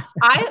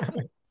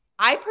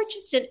 I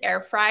purchased an air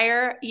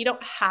fryer. You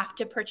don't have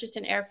to purchase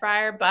an air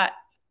fryer, but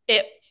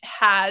it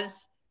has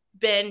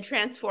been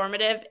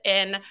transformative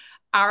in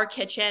our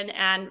kitchen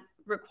and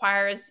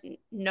requires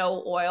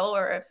no oil,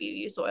 or if you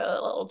use oil, a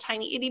little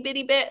tiny itty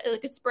bitty bit,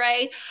 like a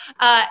spray.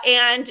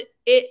 And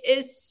it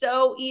is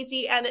so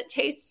easy and it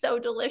tastes so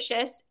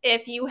delicious.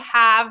 If you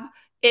have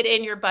it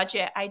in your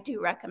budget, I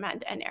do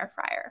recommend an air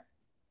fryer.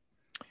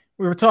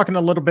 We were talking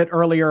a little bit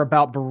earlier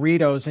about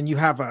burritos, and you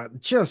have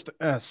just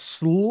a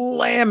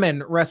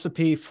slamming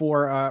recipe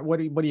for what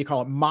do you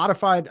call it?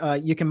 Modified.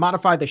 You can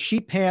modify the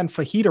sheet pan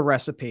fajita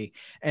recipe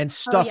and Oh,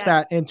 stuff yes.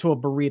 that into a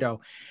burrito.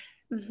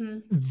 Mm-hmm.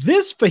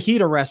 This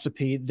fajita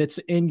recipe that's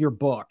in your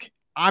book,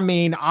 I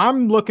mean,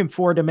 I'm looking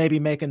forward to maybe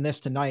making this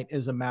tonight,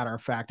 as a matter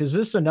of fact. Is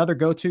this another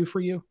go-to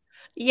for you?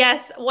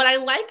 Yes. What I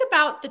like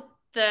about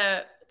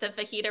the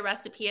fajita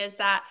recipe is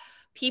that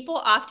people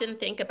often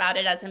think about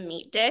it as a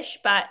meat dish,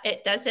 but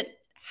it doesn't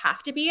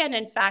have to be. And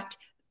in fact,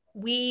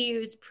 we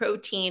use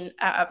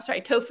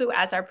tofu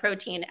as our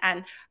protein.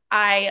 And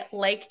I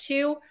like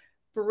to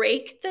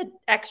break the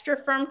extra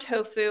firm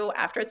tofu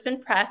after it's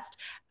been pressed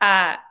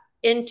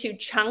into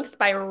chunks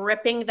by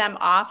ripping them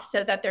off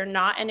so that they're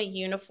not in a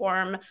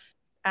uniform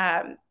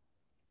cut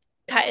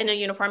in a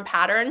uniform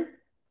pattern.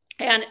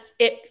 And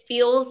it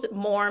feels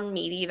more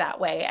meaty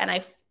that way. And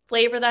I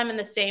flavor them in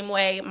the same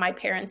way my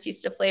parents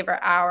used to flavor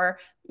our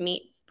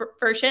meat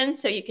version.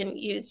 So you can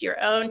use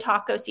your own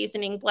taco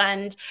seasoning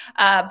blend,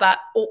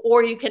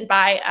 or you can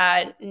buy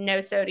a no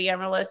sodium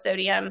or low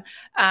sodium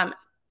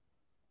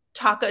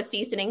taco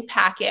seasoning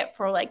packet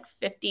for like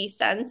 50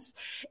 cents.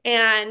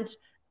 And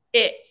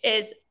it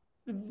is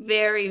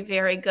very,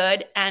 very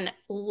good and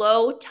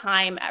low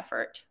time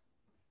effort.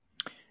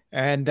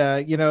 And,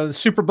 the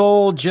Super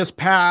Bowl just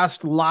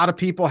passed. A lot of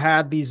people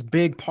had these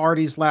big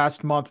parties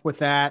last month with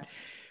that.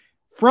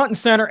 Front and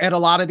center at a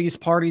lot of these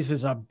parties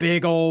is a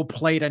big old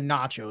plate of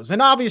nachos.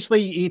 And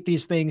obviously, you eat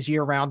these things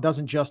year round.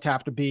 Doesn't just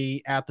have to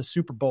be at the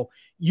Super Bowl.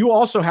 You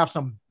also have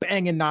some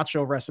banging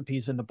nacho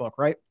recipes in the book,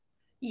 right?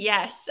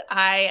 Yes,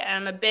 I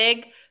am a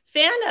big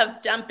fan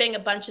of dumping a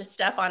bunch of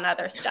stuff on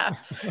other stuff.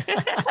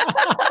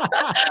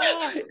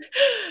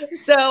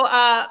 So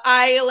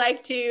I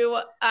like to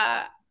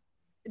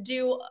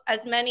do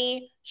as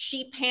many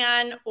sheet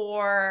pan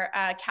or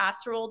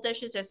casserole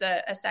dishes. There's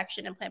a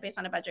section in Plant Based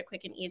on a Budget,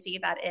 Quick and Easy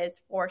that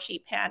is for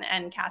sheet pan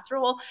and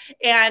casserole.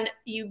 And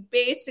you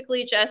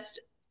basically just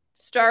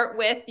start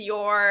with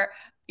your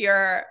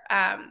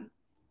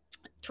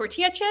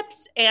tortilla chips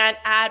and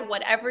add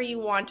whatever you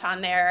want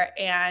on there.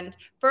 And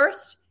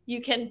first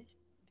you can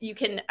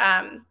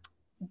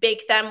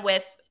bake them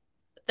with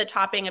the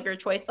topping of your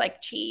choice,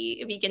 like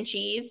vegan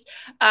cheese,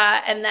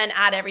 and then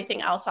add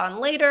everything else on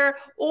later.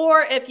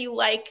 Or if you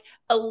like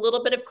a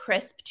little bit of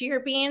crisp to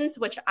your beans,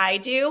 which I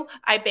do,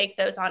 I bake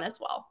those on as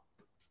well.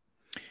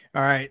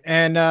 All right.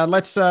 And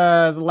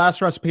the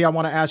last recipe I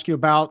want to ask you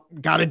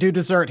about, got to do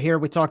dessert here.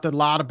 We talked a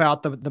lot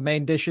about the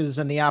main dishes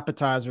and the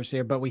appetizers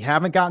here, but we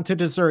haven't gotten to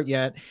dessert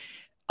yet.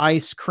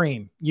 Ice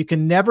cream. You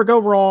can never go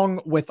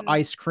wrong with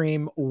ice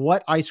cream.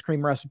 What ice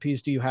cream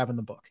recipes do you have in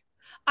the book?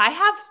 I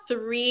have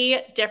 3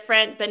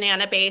 different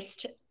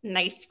banana-based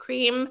ice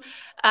cream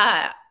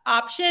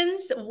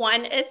options.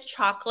 One is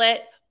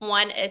chocolate,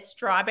 one is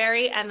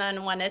strawberry, and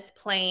then one is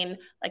plain,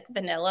 like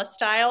vanilla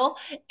style.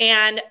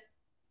 And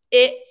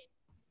it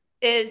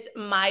is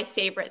my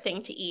favorite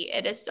thing to eat.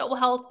 It is so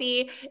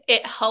healthy.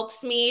 It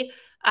helps me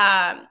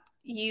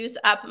use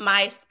up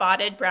my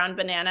spotted brown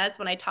bananas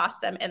when I toss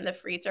them in the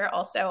freezer.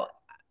 Also,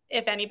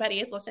 if anybody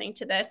is listening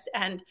to this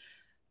and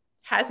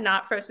has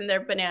not frozen their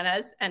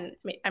bananas, and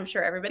I'm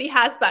sure everybody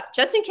has, but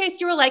just in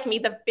case you were like me,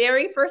 the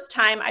very first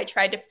time I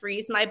tried to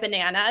freeze my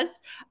bananas,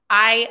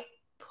 I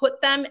put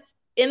them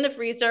in the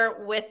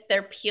freezer with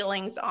their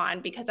peelings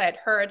on because I had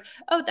heard,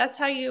 oh, that's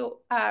how you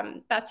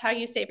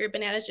save your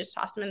bananas, just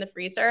toss them in the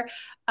freezer.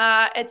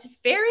 It's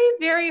very,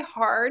 very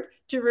hard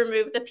to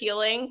remove the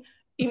peeling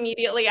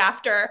immediately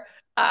after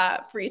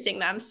freezing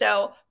them.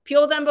 So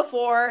peel them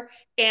before,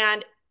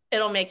 and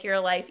it'll make your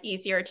life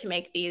easier to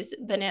make these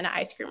banana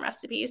ice cream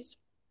recipes.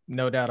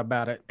 No doubt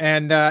about it.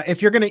 And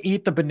if you're going to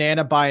eat the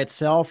banana by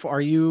itself,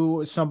 are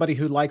you somebody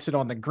who likes it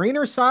on the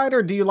greener side,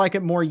 or do you like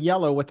it more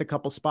yellow with a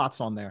couple spots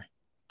on there?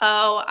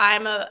 Oh,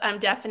 I'm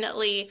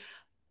definitely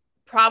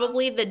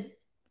probably the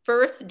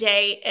first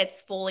day it's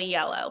fully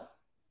yellow.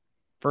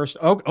 First.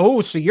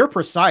 Oh, so you're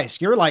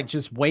precise. You're like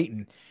just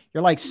waiting.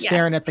 You're like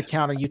staring at the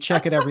counter. You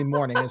check it every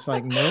morning. It's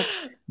like,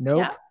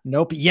 nope.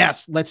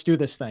 Yes, let's do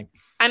this thing.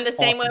 I'm the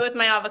same way with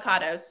my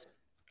avocados.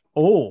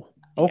 Oh,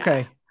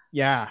 okay.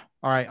 Yeah.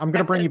 All right. I'm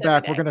going to bring you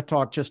back. We're going to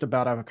talk just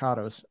about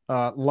avocados.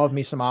 Love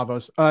me some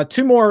avos.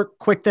 2 more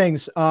quick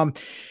things.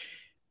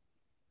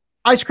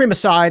 Ice cream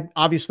aside,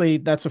 obviously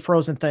that's a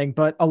frozen thing,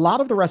 but a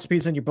lot of the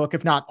recipes in your book,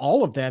 if not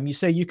all of them, you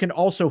say you can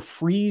also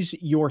freeze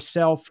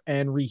yourself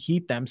and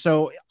reheat them.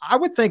 So I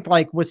would think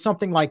like with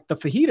something like the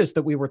fajitas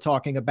that we were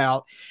talking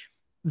about,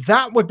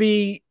 that would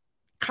be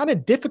kind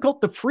of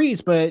difficult to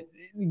freeze, but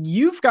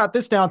you've got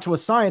this down to a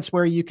science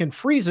where you can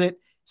freeze it,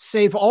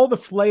 save all the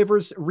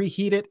flavors,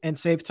 reheat it, and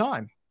save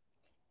time.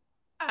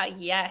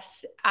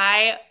 Yes.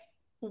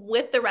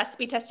 With the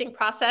recipe testing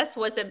process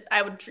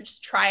I would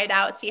just try it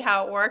out, see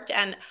how it worked.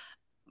 And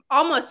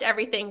almost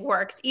everything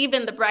works.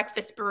 Even the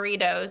breakfast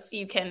burritos,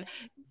 you can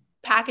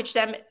package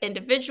them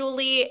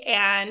individually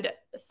and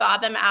thaw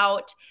them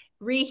out,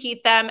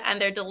 reheat them,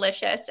 and they're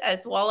delicious,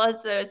 as well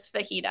as those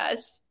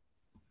fajitas.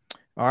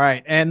 All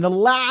right. And the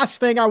last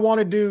thing I want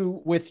to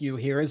do with you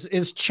here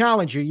is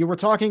challenge you. You were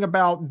talking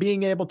about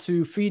being able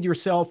to feed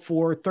yourself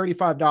for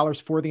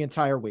 $35 for the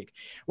entire week.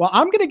 Well,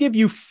 I'm going to give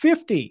you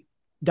 $50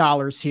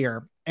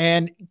 here.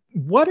 And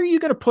what are you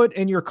going to put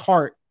in your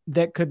cart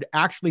that could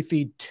actually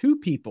feed two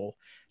people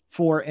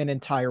for an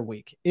entire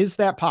week? Is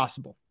that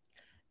possible?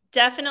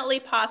 Definitely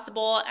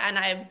possible. And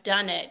I've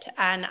done it.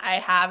 And I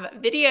have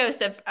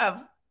videos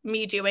of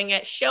me doing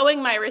it,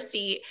 showing my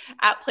receipt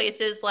at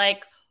places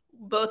like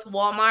both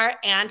Walmart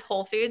and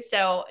Whole Foods.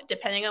 So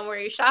depending on where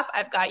you shop,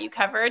 I've got you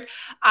covered.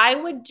 I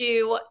would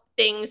do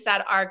things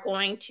that are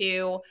going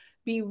to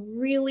be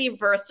really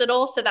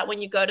versatile so that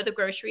when you go to the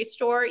grocery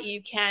store,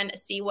 you can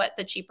see what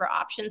the cheaper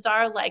options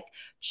are, like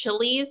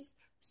chilies,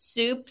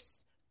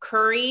 soups,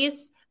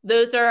 curries.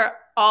 Those are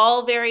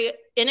all very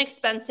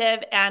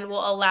inexpensive and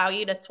will allow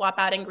you to swap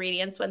out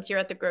ingredients once you're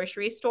at the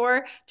grocery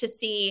store to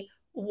see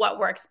what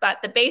works.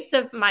 But the base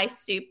of my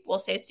soup, we'll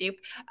say soup,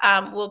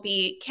 will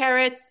be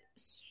carrots,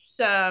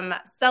 some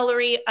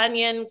celery,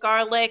 onion,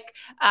 garlic,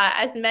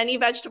 as many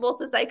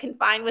vegetables as I can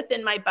find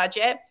within my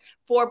budget.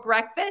 For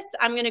breakfast,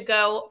 I'm going to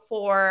go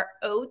for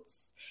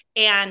oats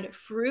and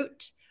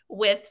fruit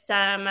with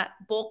some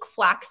bulk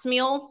flax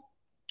meal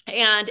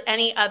and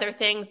any other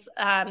things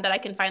that I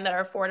can find that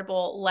are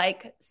affordable,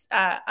 like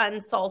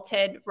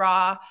unsalted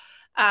raw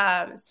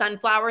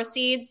sunflower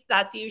seeds.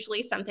 That's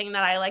usually something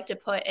that I like to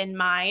put in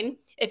mine.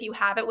 If you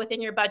have it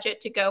within your budget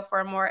to go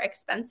for a more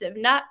expensive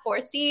nut or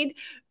seed,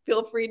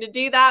 feel free to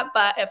do that.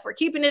 But if we're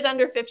keeping it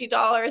under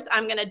 $50,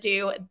 I'm going to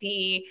do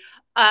the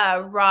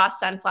raw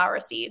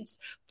sunflower seeds.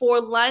 For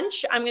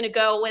lunch, I'm going to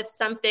go with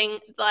something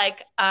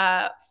like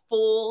a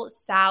full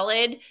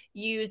salad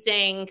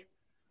using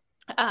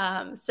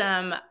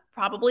some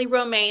probably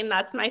romaine,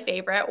 that's my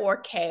favorite, or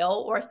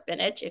kale or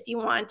spinach if you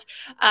want,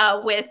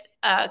 with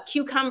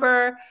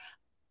cucumber,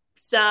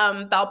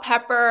 some bell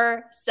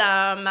pepper,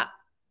 some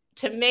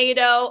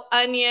tomato,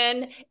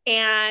 onion,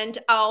 and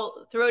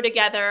I'll throw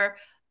together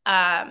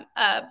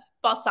a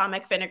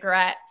balsamic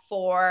vinaigrette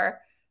for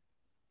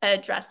a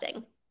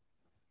dressing.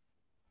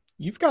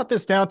 You've got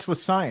this down to a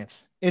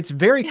science. It's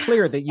very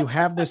clear that you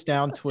have this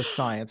down to a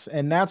science,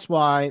 and that's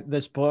why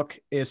this book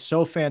is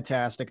so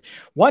fantastic.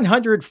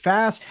 100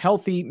 fast,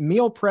 healthy,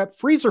 meal prep,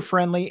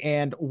 freezer-friendly,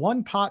 and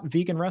one-pot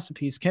vegan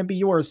recipes can be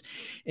yours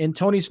in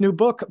Toni's new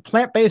book,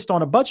 Plant-Based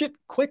on a Budget,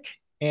 Quick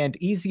and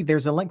Easy.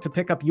 There's a link to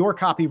pick up your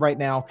copy right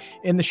now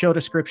in the show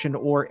description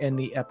or in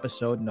the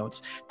episode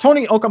notes.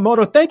 Toni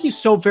Okamoto, thank you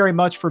so very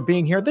much for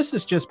being here. This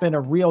has just been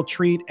a real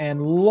treat and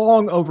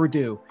long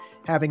overdue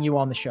having you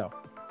on the show.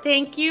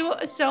 Thank you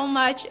so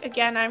much.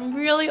 Again, I'm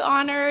really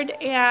honored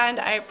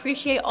and I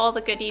appreciate all the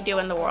good you do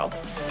in the world.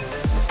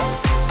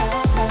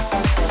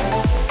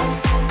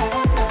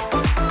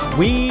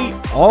 We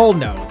all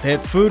know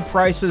that food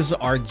prices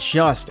are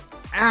just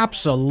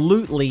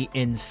absolutely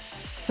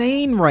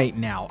insane right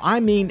now. I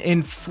mean,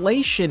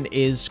 inflation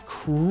is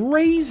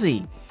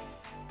crazy.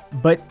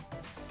 But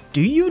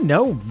do you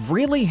know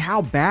really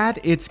how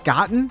bad it's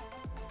gotten?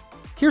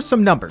 Here's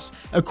some numbers.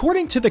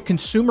 According to the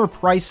Consumer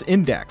Price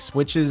Index,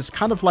 which is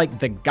kind of like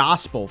the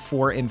gospel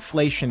for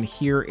inflation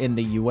here in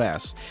the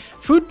US,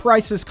 food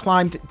prices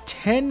climbed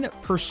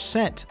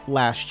 10%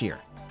 last year.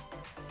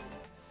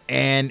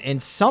 And in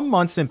some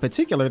months in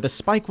particular, the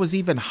spike was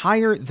even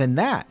higher than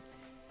that.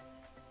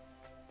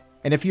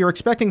 And if you're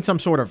expecting some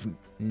sort of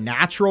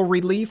natural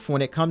relief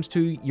when it comes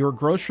to your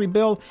grocery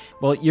bill,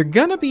 well, you're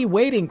going to be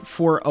waiting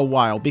for a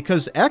while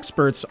because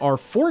experts are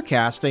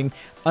forecasting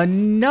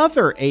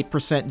another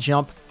 8%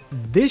 jump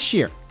this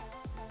year.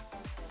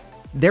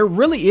 There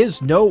really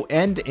is no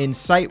end in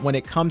sight when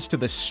it comes to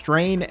the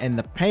strain and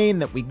the pain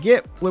that we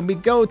get when we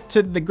go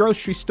to the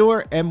grocery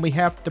store and we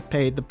have to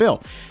pay the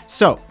bill.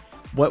 So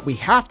what we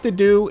have to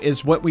do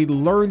is what we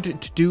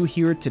learned to do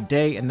here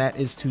today, and that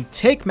is to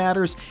take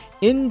matters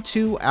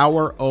into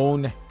our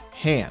own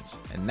hands.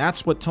 And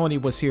that's what Toni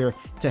was here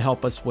to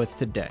help us with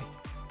today.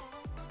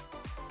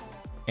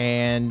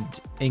 And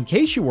in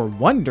case you were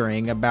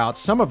wondering about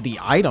some of the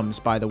items,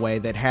 by the way,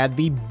 that had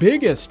the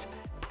biggest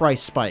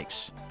price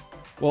spikes,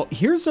 well,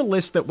 here's a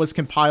list that was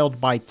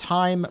compiled by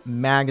Time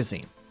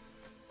Magazine.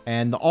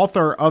 And the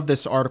author of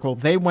this article,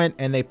 they went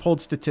and they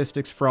pulled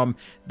statistics from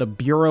the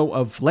Bureau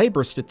of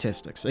Labor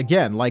Statistics.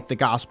 Again, like the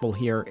gospel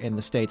here in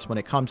the States when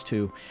it comes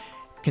to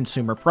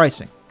consumer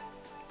pricing.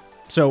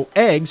 So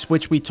eggs,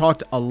 which we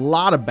talked a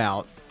lot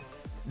about,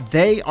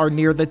 they are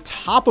near the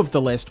top of the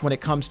list when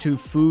it comes to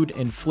food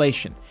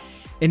inflation.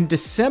 In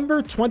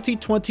December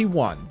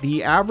 2021,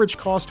 the average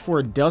cost for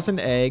a dozen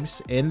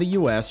eggs in the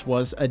U.S.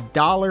 was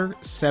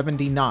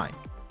 $1.79.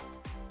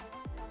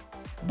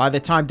 By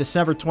the time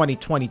December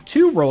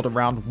 2022 rolled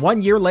around,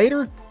 1 year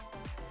later,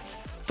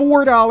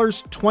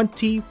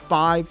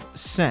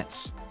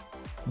 $4.25.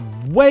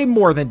 Way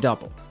more than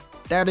double.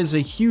 That is a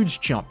huge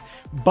jump.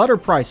 Butter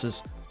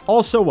prices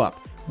also up.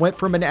 Went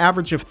from an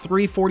average of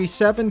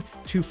 $3.47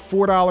 to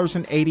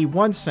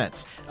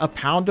 $4.81. A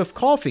pound of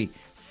coffee,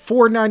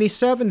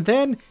 $4.97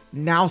 then,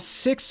 now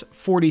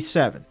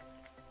 $6.47.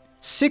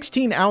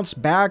 16-ounce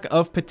bag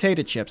of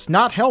potato chips.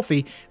 Not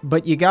healthy,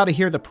 but you got to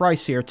hear the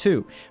price here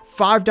too.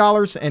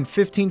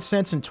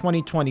 $5.15 in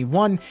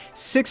 2021,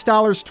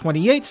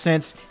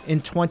 $6.28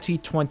 in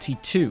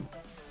 2022.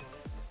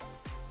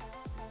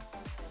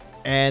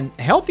 And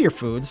healthier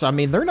foods, I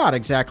mean, they're not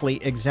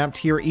exactly exempt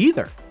here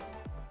either.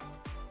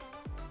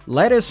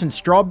 Lettuce and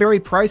strawberry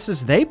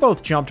prices, they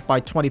both jumped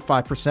by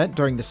 25%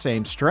 during the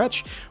same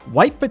stretch.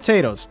 White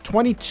potatoes,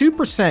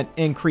 22%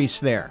 increase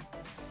there.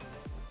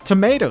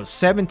 Tomatoes,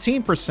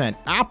 17%.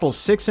 Apples,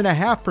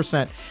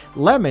 6.5%.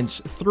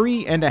 Lemons,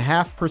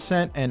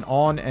 3.5%, and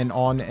on and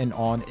on and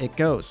on it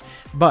goes.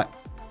 But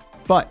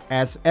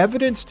as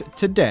evidenced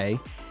today,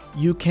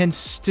 you can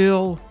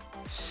still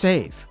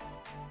save.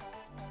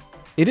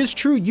 It is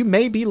true you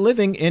may be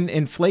living in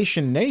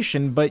inflation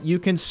nation, but you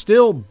can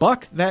still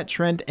buck that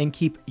trend and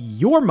keep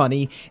your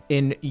money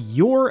in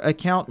your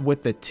account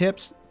with the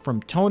tips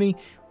from Toni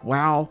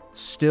while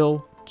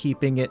still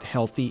keeping it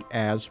healthy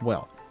as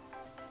well.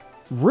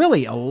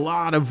 Really a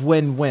lot of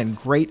win-win.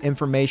 Great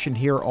information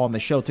here on the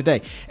show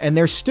today. And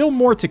there's still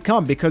more to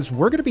come because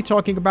we're going to be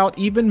talking about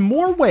even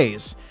more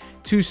ways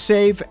to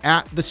save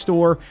at the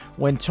store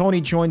when Toni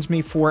joins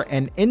me for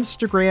an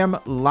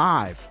Instagram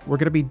Live. We're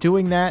going to be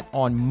doing that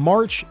on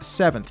March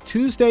 7th,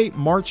 Tuesday,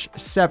 March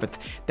 7th.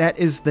 That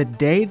is the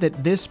day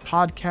that this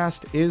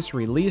podcast is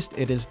released.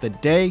 It is the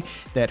day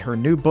that her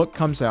new book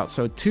comes out.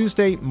 So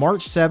Tuesday,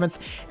 March 7th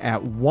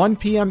at 1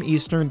 p.m.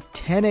 Eastern,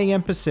 10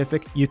 a.m.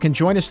 Pacific. You can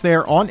join us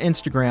there on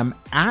Instagram.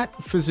 At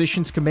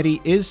Physicians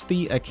Committee is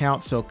the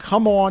account. So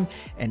come on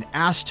and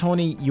ask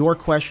Toni your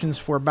questions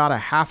for about a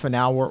half an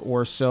hour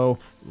or so.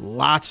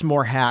 Lots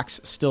more hacks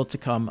still to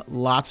come.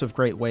 Lots of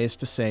great ways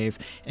to save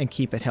and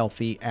keep it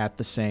healthy at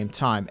the same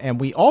time. And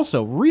we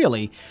also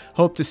really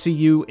hope to see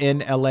you in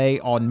LA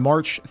on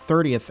March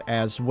 30th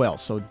as well.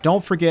 So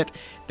don't forget,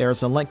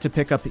 there's a link to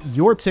pick up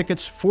your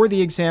tickets for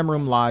the Exam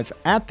Room Live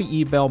at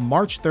the eBell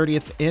March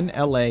 30th in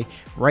LA.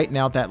 Right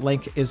now, that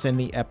link is in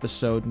the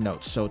episode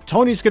notes. So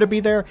Toni's going to be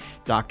there.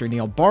 Dr.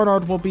 Neil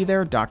Barnard will be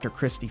there. Dr.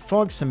 Christy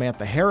Funk,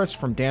 Samantha Harris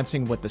from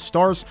Dancing with the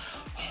Stars,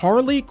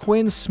 Harley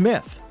Quinn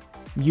Smith,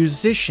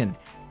 musician,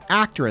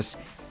 actress,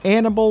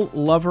 animal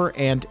lover,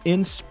 and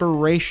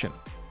inspiration.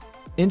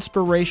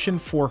 Inspiration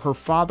for her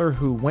father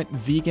who went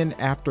vegan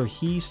after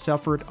he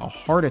suffered a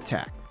heart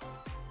attack.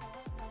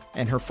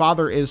 And her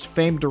father is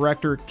famed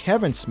director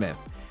Kevin Smith,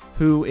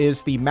 who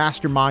is the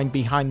mastermind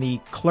behind the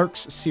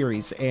Clerks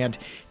series and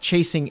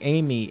Chasing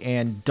Amy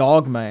and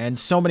Dogma and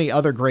so many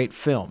other great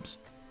films.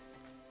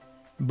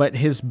 But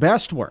his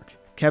best work,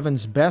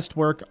 Kevin's best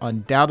work,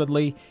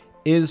 undoubtedly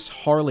is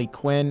Harley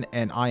Quinn,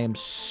 and I am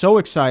so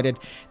excited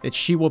that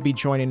she will be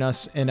joining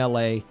us in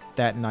LA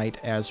that night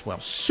as well.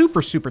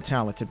 Super, super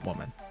talented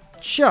woman.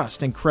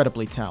 Just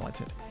incredibly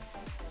talented.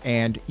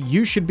 And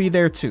you should be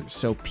there too.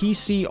 So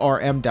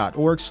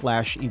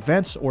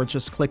pcrm.org/events, or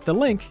just click the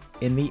link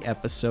in the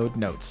episode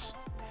notes.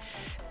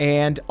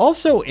 And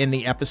also in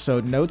the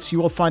episode notes, you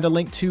will find a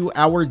link to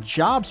our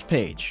jobs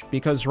page,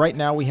 because right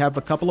now we have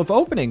a couple of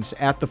openings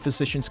at the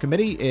Physicians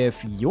Committee.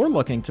 If you're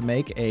looking to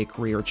make a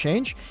career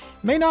change,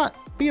 may not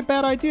be a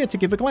bad idea to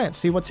give a glance,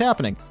 see what's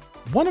happening.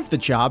 One of the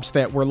jobs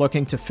that we're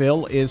looking to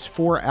fill is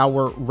for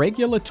our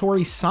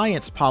regulatory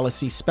science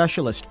policy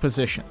specialist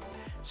position.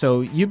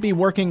 So you'd be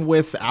working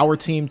with our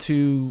team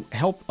to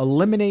help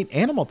eliminate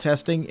animal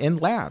testing in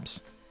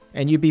labs.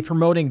 And you'd be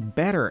promoting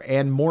better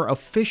and more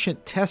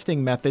efficient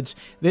testing methods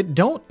that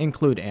don't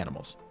include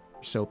animals.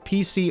 So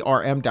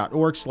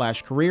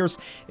pcrm.org/careers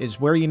is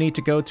where you need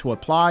to go to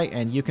apply,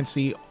 and you can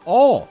see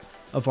all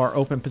of our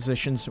open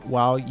positions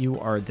while you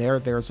are there.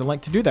 There's a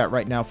link to do that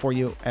right now for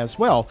you as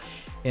well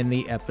in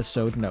the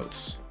episode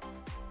notes.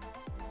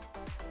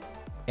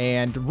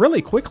 And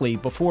really quickly,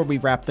 before we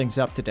wrap things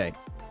up today,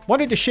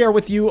 wanted to share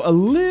with you a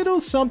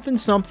little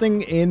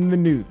something in the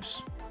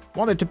news.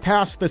 Wanted to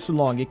pass this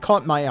along. It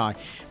caught my eye.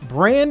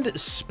 Brand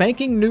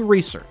spanking new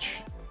research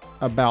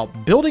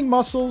about building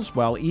muscles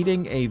while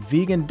eating a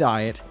vegan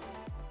diet.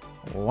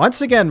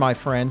 Once again, my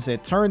friends,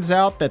 it turns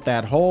out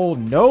that whole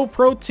no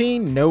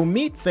protein, no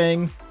meat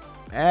thing,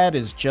 that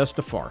is just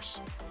a farce.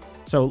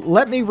 So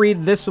let me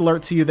read this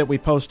alert to you that we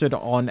posted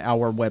on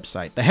our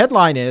website. The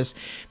headline is,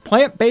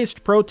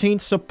 Plant-Based Protein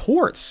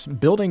Supports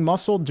Building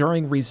Muscle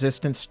During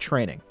Resistance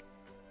Training.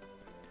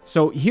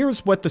 So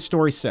here's what the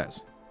story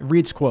says. It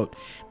reads, quote,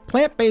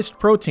 Plant-based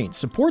protein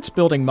supports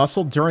building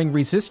muscle during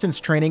resistance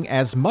training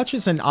as much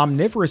as an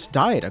omnivorous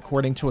diet,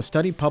 according to a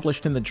study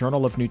published in the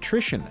Journal of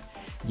Nutrition.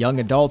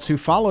 Young adults who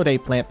followed a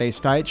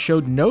plant-based diet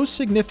showed no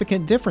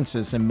significant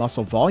differences in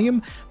muscle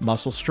volume,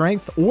 muscle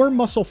strength, or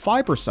muscle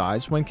fiber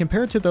size when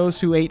compared to those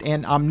who ate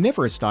an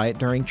omnivorous diet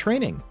during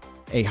training.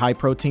 A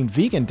high-protein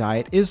vegan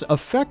diet is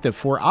effective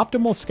for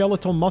optimal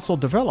skeletal muscle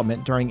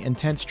development during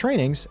intense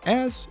trainings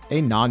as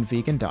a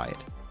non-vegan diet.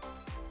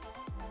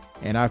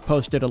 And I've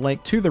posted a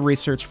link to the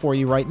research for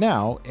you right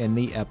now in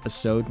the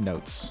episode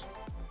notes.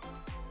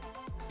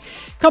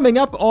 Coming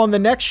up on the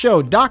next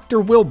show, Dr.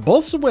 Will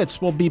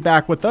Bulsiewicz will be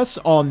back with us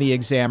on the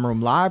Exam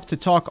Room Live to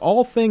talk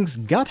all things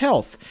gut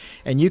health.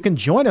 And you can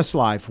join us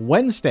live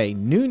Wednesday,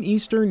 noon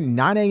Eastern,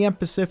 9 a.m.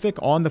 Pacific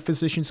on the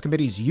Physicians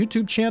Committee's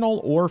YouTube channel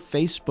or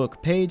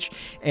Facebook page.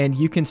 And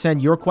you can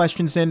send your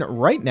questions in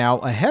right now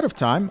ahead of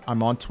time.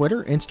 I'm on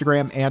Twitter,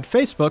 Instagram, and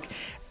Facebook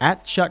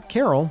at Chuck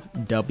Carroll,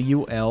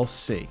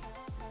 WLC.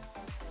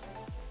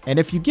 And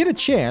if you get a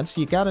chance,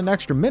 you got an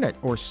extra minute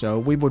or so,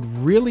 we would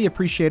really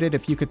appreciate it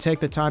if you could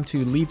take the time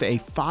to leave a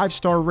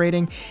 5-star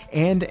rating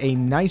and a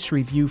nice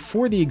review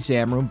for the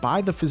Exam Room by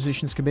the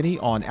Physicians Committee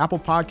on Apple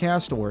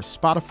Podcast or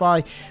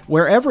Spotify,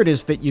 wherever it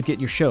is that you get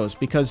your shows,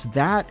 because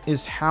that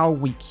is how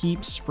we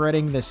keep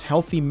spreading this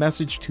healthy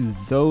message to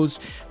those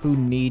who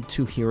need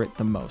to hear it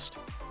the most.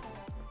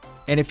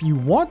 And if you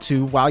want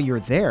to, while you're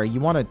there, you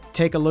want to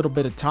take a little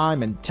bit of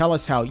time and tell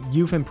us how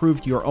you've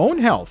improved your own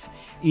health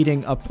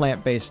eating a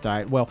plant-based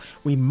diet, well,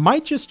 we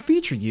might just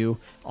feature you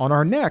on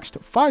our next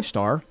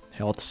 5-star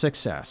health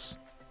success.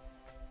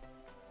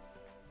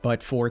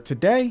 But for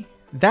today,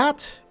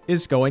 that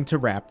is going to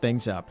wrap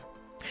things up.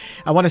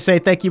 I want to say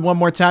thank you one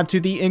more time to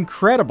the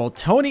incredible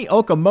Toni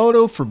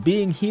Okamoto for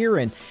being here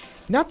and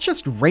not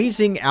just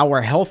raising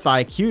our health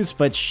IQs,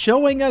 but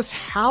showing us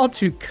how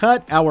to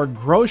cut our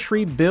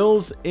grocery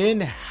bills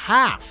in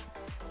half.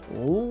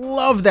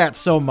 Love that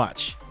so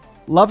much.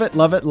 Love it,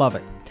 love it, love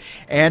it.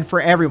 And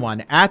for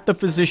everyone at the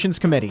Physicians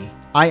Committee,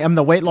 I am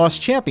the weight loss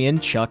champion,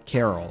 Chuck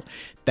Carroll.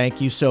 Thank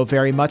you so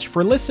very much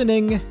for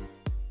listening.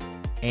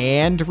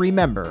 And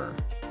remember,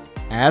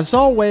 as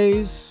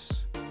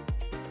always,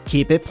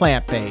 keep it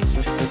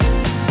plant-based.